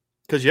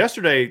 Because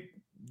yesterday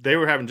they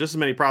were having just as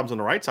many problems on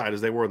the right side as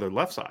they were the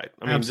left side.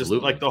 I mean, absolutely.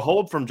 Just like the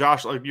hold from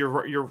Josh, like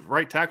your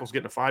right tackle's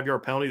getting a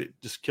 5-yard penalty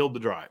that just killed the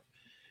drive.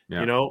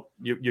 Yeah. You know,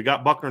 you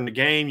got Buckner in the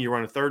game. You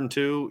run a 3rd and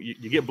 2.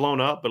 You get blown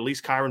up, but at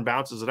least Kyron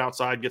bounces it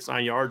outside, gets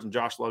 9 yards, and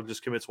Josh Lugg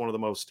just commits one of the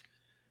most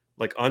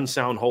like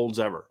unsound holds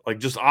ever, like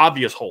just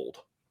obvious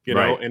hold. You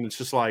know, and it's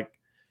just like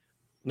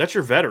that's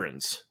your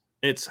veterans.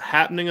 It's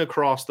happening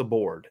across the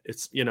board.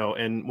 It's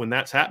and when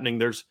that's happening,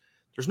 there's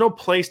no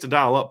place to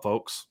dial up,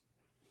 folks.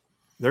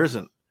 There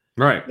isn't.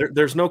 Right.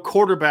 There's no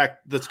quarterback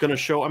that's going to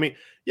show. I mean,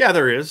 yeah,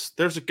 there is.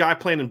 There's a guy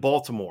playing in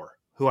Baltimore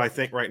who I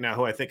think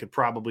could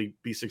probably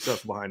be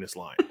successful behind this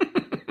line.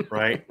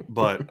 Right.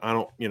 But I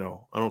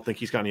don't think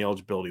he's got any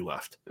eligibility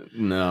left.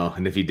 No.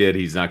 And if he did,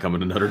 he's not coming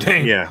to Notre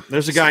Dame. Yeah.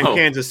 There's a guy in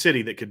Kansas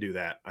City that could do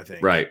that, I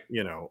think. Right.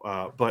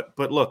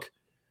 But look,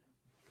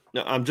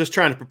 I'm just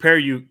trying to prepare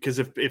you because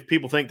if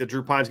people think that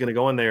Drew Pine's going to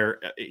go in there,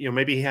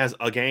 maybe he has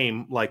a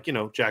game like,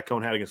 Jack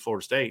Cohn had against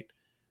Florida State.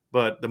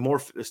 But the more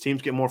as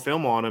teams get more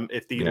film on him,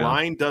 if the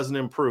line doesn't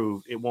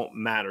improve, it won't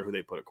matter who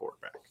they put at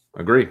quarterback.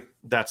 Agree.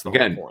 That's the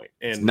whole point.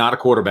 And it's not a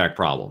quarterback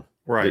problem.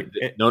 Right.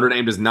 Notre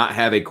Dame does not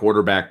have a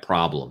quarterback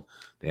problem.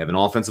 They have an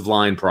offensive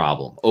line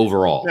problem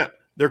overall. Yeah,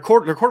 their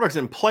quarterbacks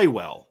didn't play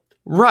well.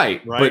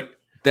 Right. But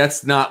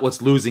that's not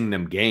what's losing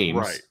them games.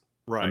 Right.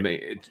 Right. I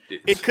mean,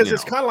 because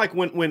it's kind of like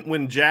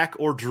when Jack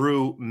or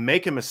Drew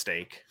make a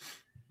mistake,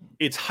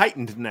 it's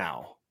heightened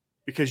now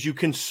because you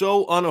can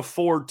so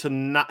unafford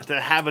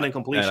to have an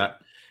incompletion.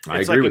 I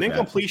it's agree like with an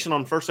incompletion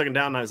on first, second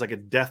down now is like a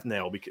death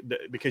nail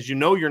because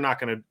you're not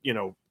going to,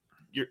 you're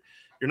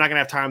not going to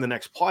have time the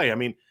next play. I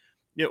mean,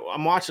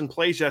 I'm watching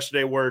plays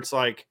yesterday where it's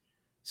like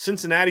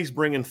Cincinnati's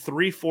bringing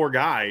 3-4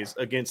 guys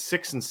against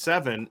 6 and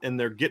 7, and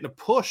they're getting a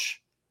push.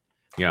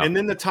 Yeah. And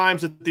then the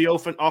times that the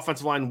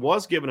offensive line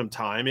was giving them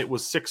time, it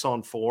was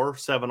 6-on-4,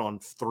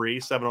 7-on-3,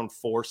 7-on-4,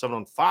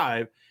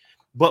 7-on-5.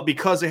 But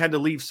because they had to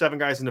leave 7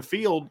 guys in the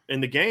field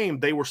in the game,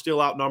 they were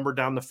still outnumbered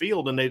down the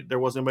field, and there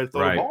wasn't anybody to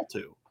throw the ball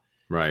to.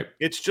 Right.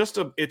 It's just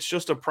a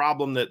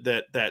problem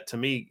that to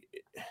me,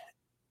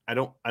 I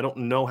don't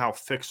know how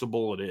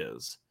fixable it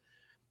is,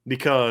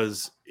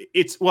 because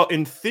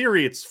in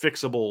theory it's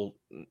fixable.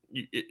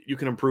 You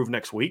can improve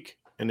next week,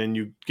 and then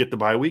you get the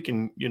bye week,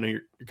 and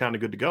you're kind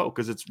of good to go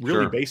because it's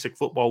really basic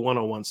football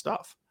 101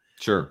 stuff.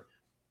 Sure.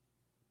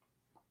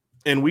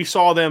 And we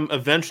saw them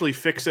eventually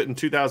fix it in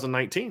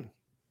 2019.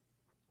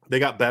 They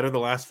got better the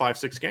last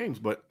 5-6 games,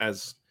 but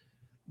as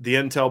the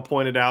intel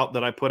pointed out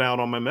that I put out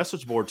on my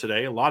message board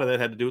today, a lot of that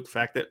had to do with the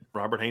fact that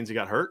Robert Hainsey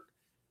got hurt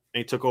and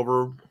he took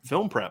over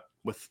film prep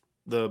with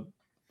the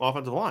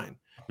offensive line.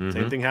 Mm-hmm.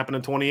 Same thing happened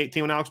in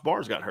 2018 when Alex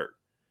Bars got hurt.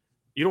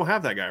 You don't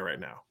have that guy right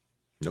now.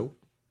 Nope.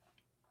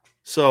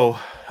 So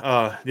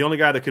the only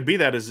guy that could be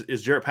that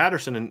is Jarrett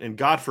Patterson, and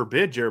God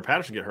forbid Jarrett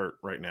Patterson get hurt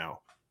right now.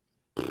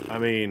 I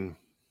mean,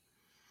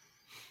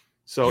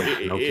 so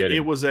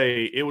it was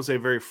a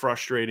very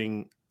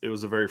frustrating. It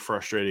was a very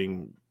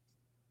frustrating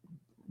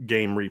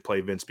game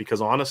replay, Vince,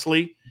 because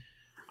honestly,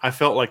 I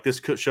felt like this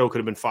show could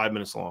have been 5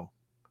 minutes long.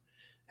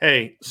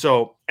 Hey,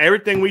 so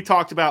everything we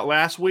talked about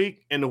last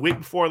week and the week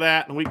before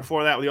that and the week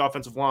before that with the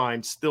offensive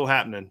line still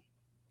happening.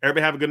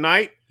 Everybody have a good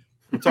night.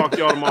 We'll talk to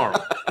y'all tomorrow.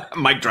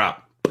 Mic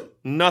drop.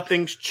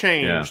 Nothing's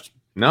changed.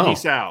 Yeah. No.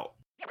 Peace out.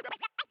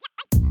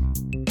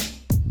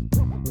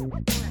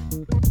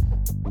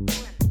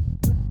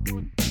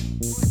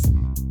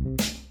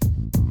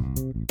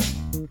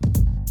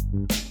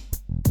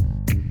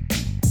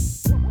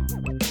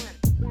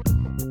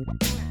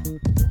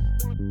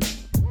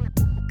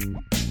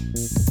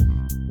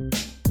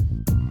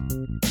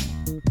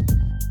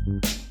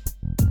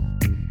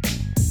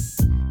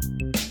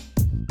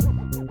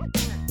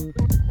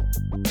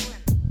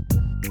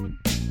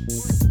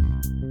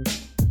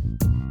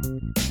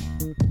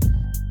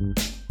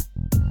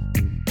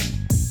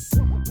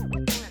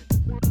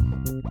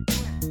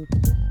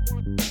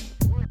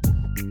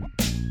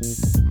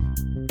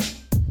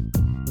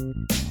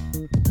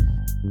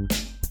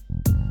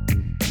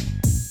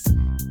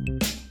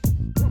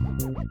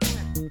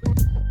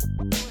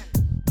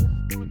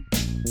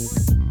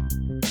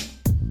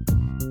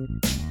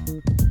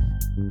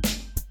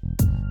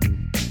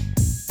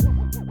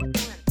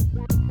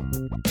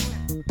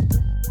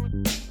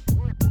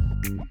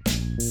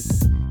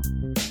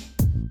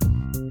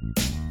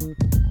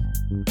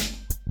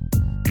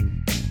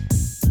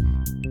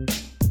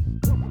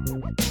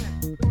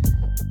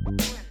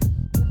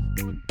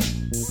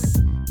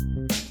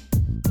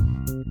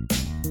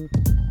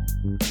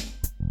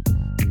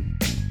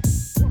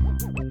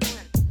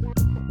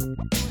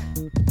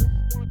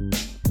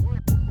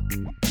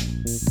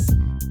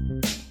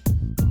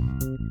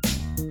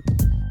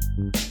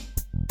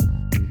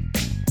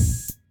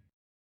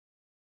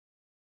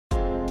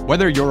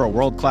 Whether you're a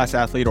world-class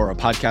athlete or a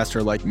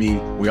podcaster like me,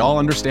 we all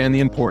understand the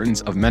importance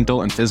of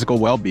mental and physical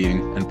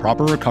well-being and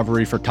proper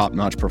recovery for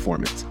top-notch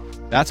performance.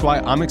 That's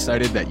why I'm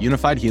excited that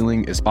Unified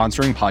Healing is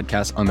sponsoring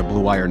podcasts on the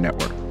Blue Wire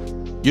Network.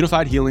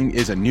 Unified Healing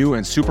is a new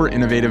and super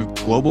innovative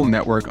global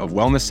network of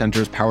wellness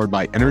centers powered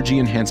by Energy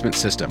Enhancement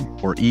System,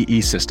 or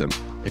EE System.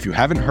 If you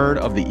haven't heard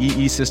of the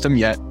EE System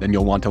yet, then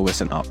you'll want to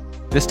listen up.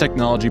 This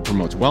technology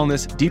promotes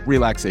wellness, deep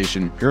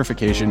relaxation,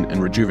 purification,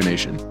 and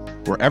rejuvenation.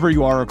 Wherever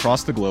you are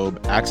across the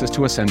globe, access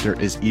to a center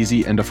is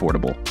easy and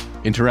affordable.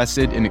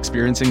 Interested in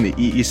experiencing the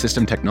EE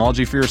System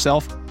technology for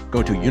yourself?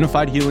 Go to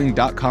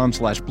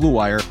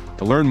unifiedhealing.com/bluewire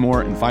to learn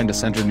more and find a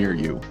center near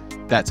you.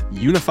 That's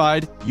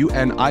unified,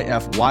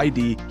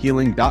 UNIFYD,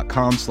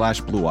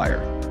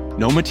 healing.com/bluewire.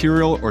 No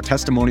material or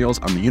testimonials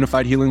on the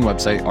Unified Healing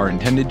website are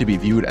intended to be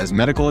viewed as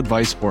medical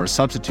advice or a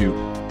substitute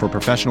for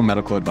professional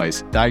medical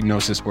advice,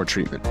 diagnosis, or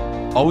treatment.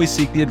 Always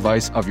seek the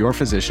advice of your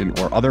physician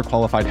or other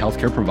qualified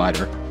healthcare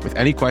provider with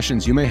any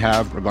questions you may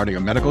have regarding a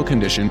medical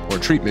condition or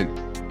treatment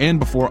and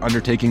before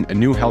undertaking a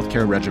new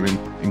healthcare regimen,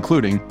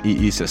 including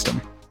EE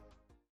System.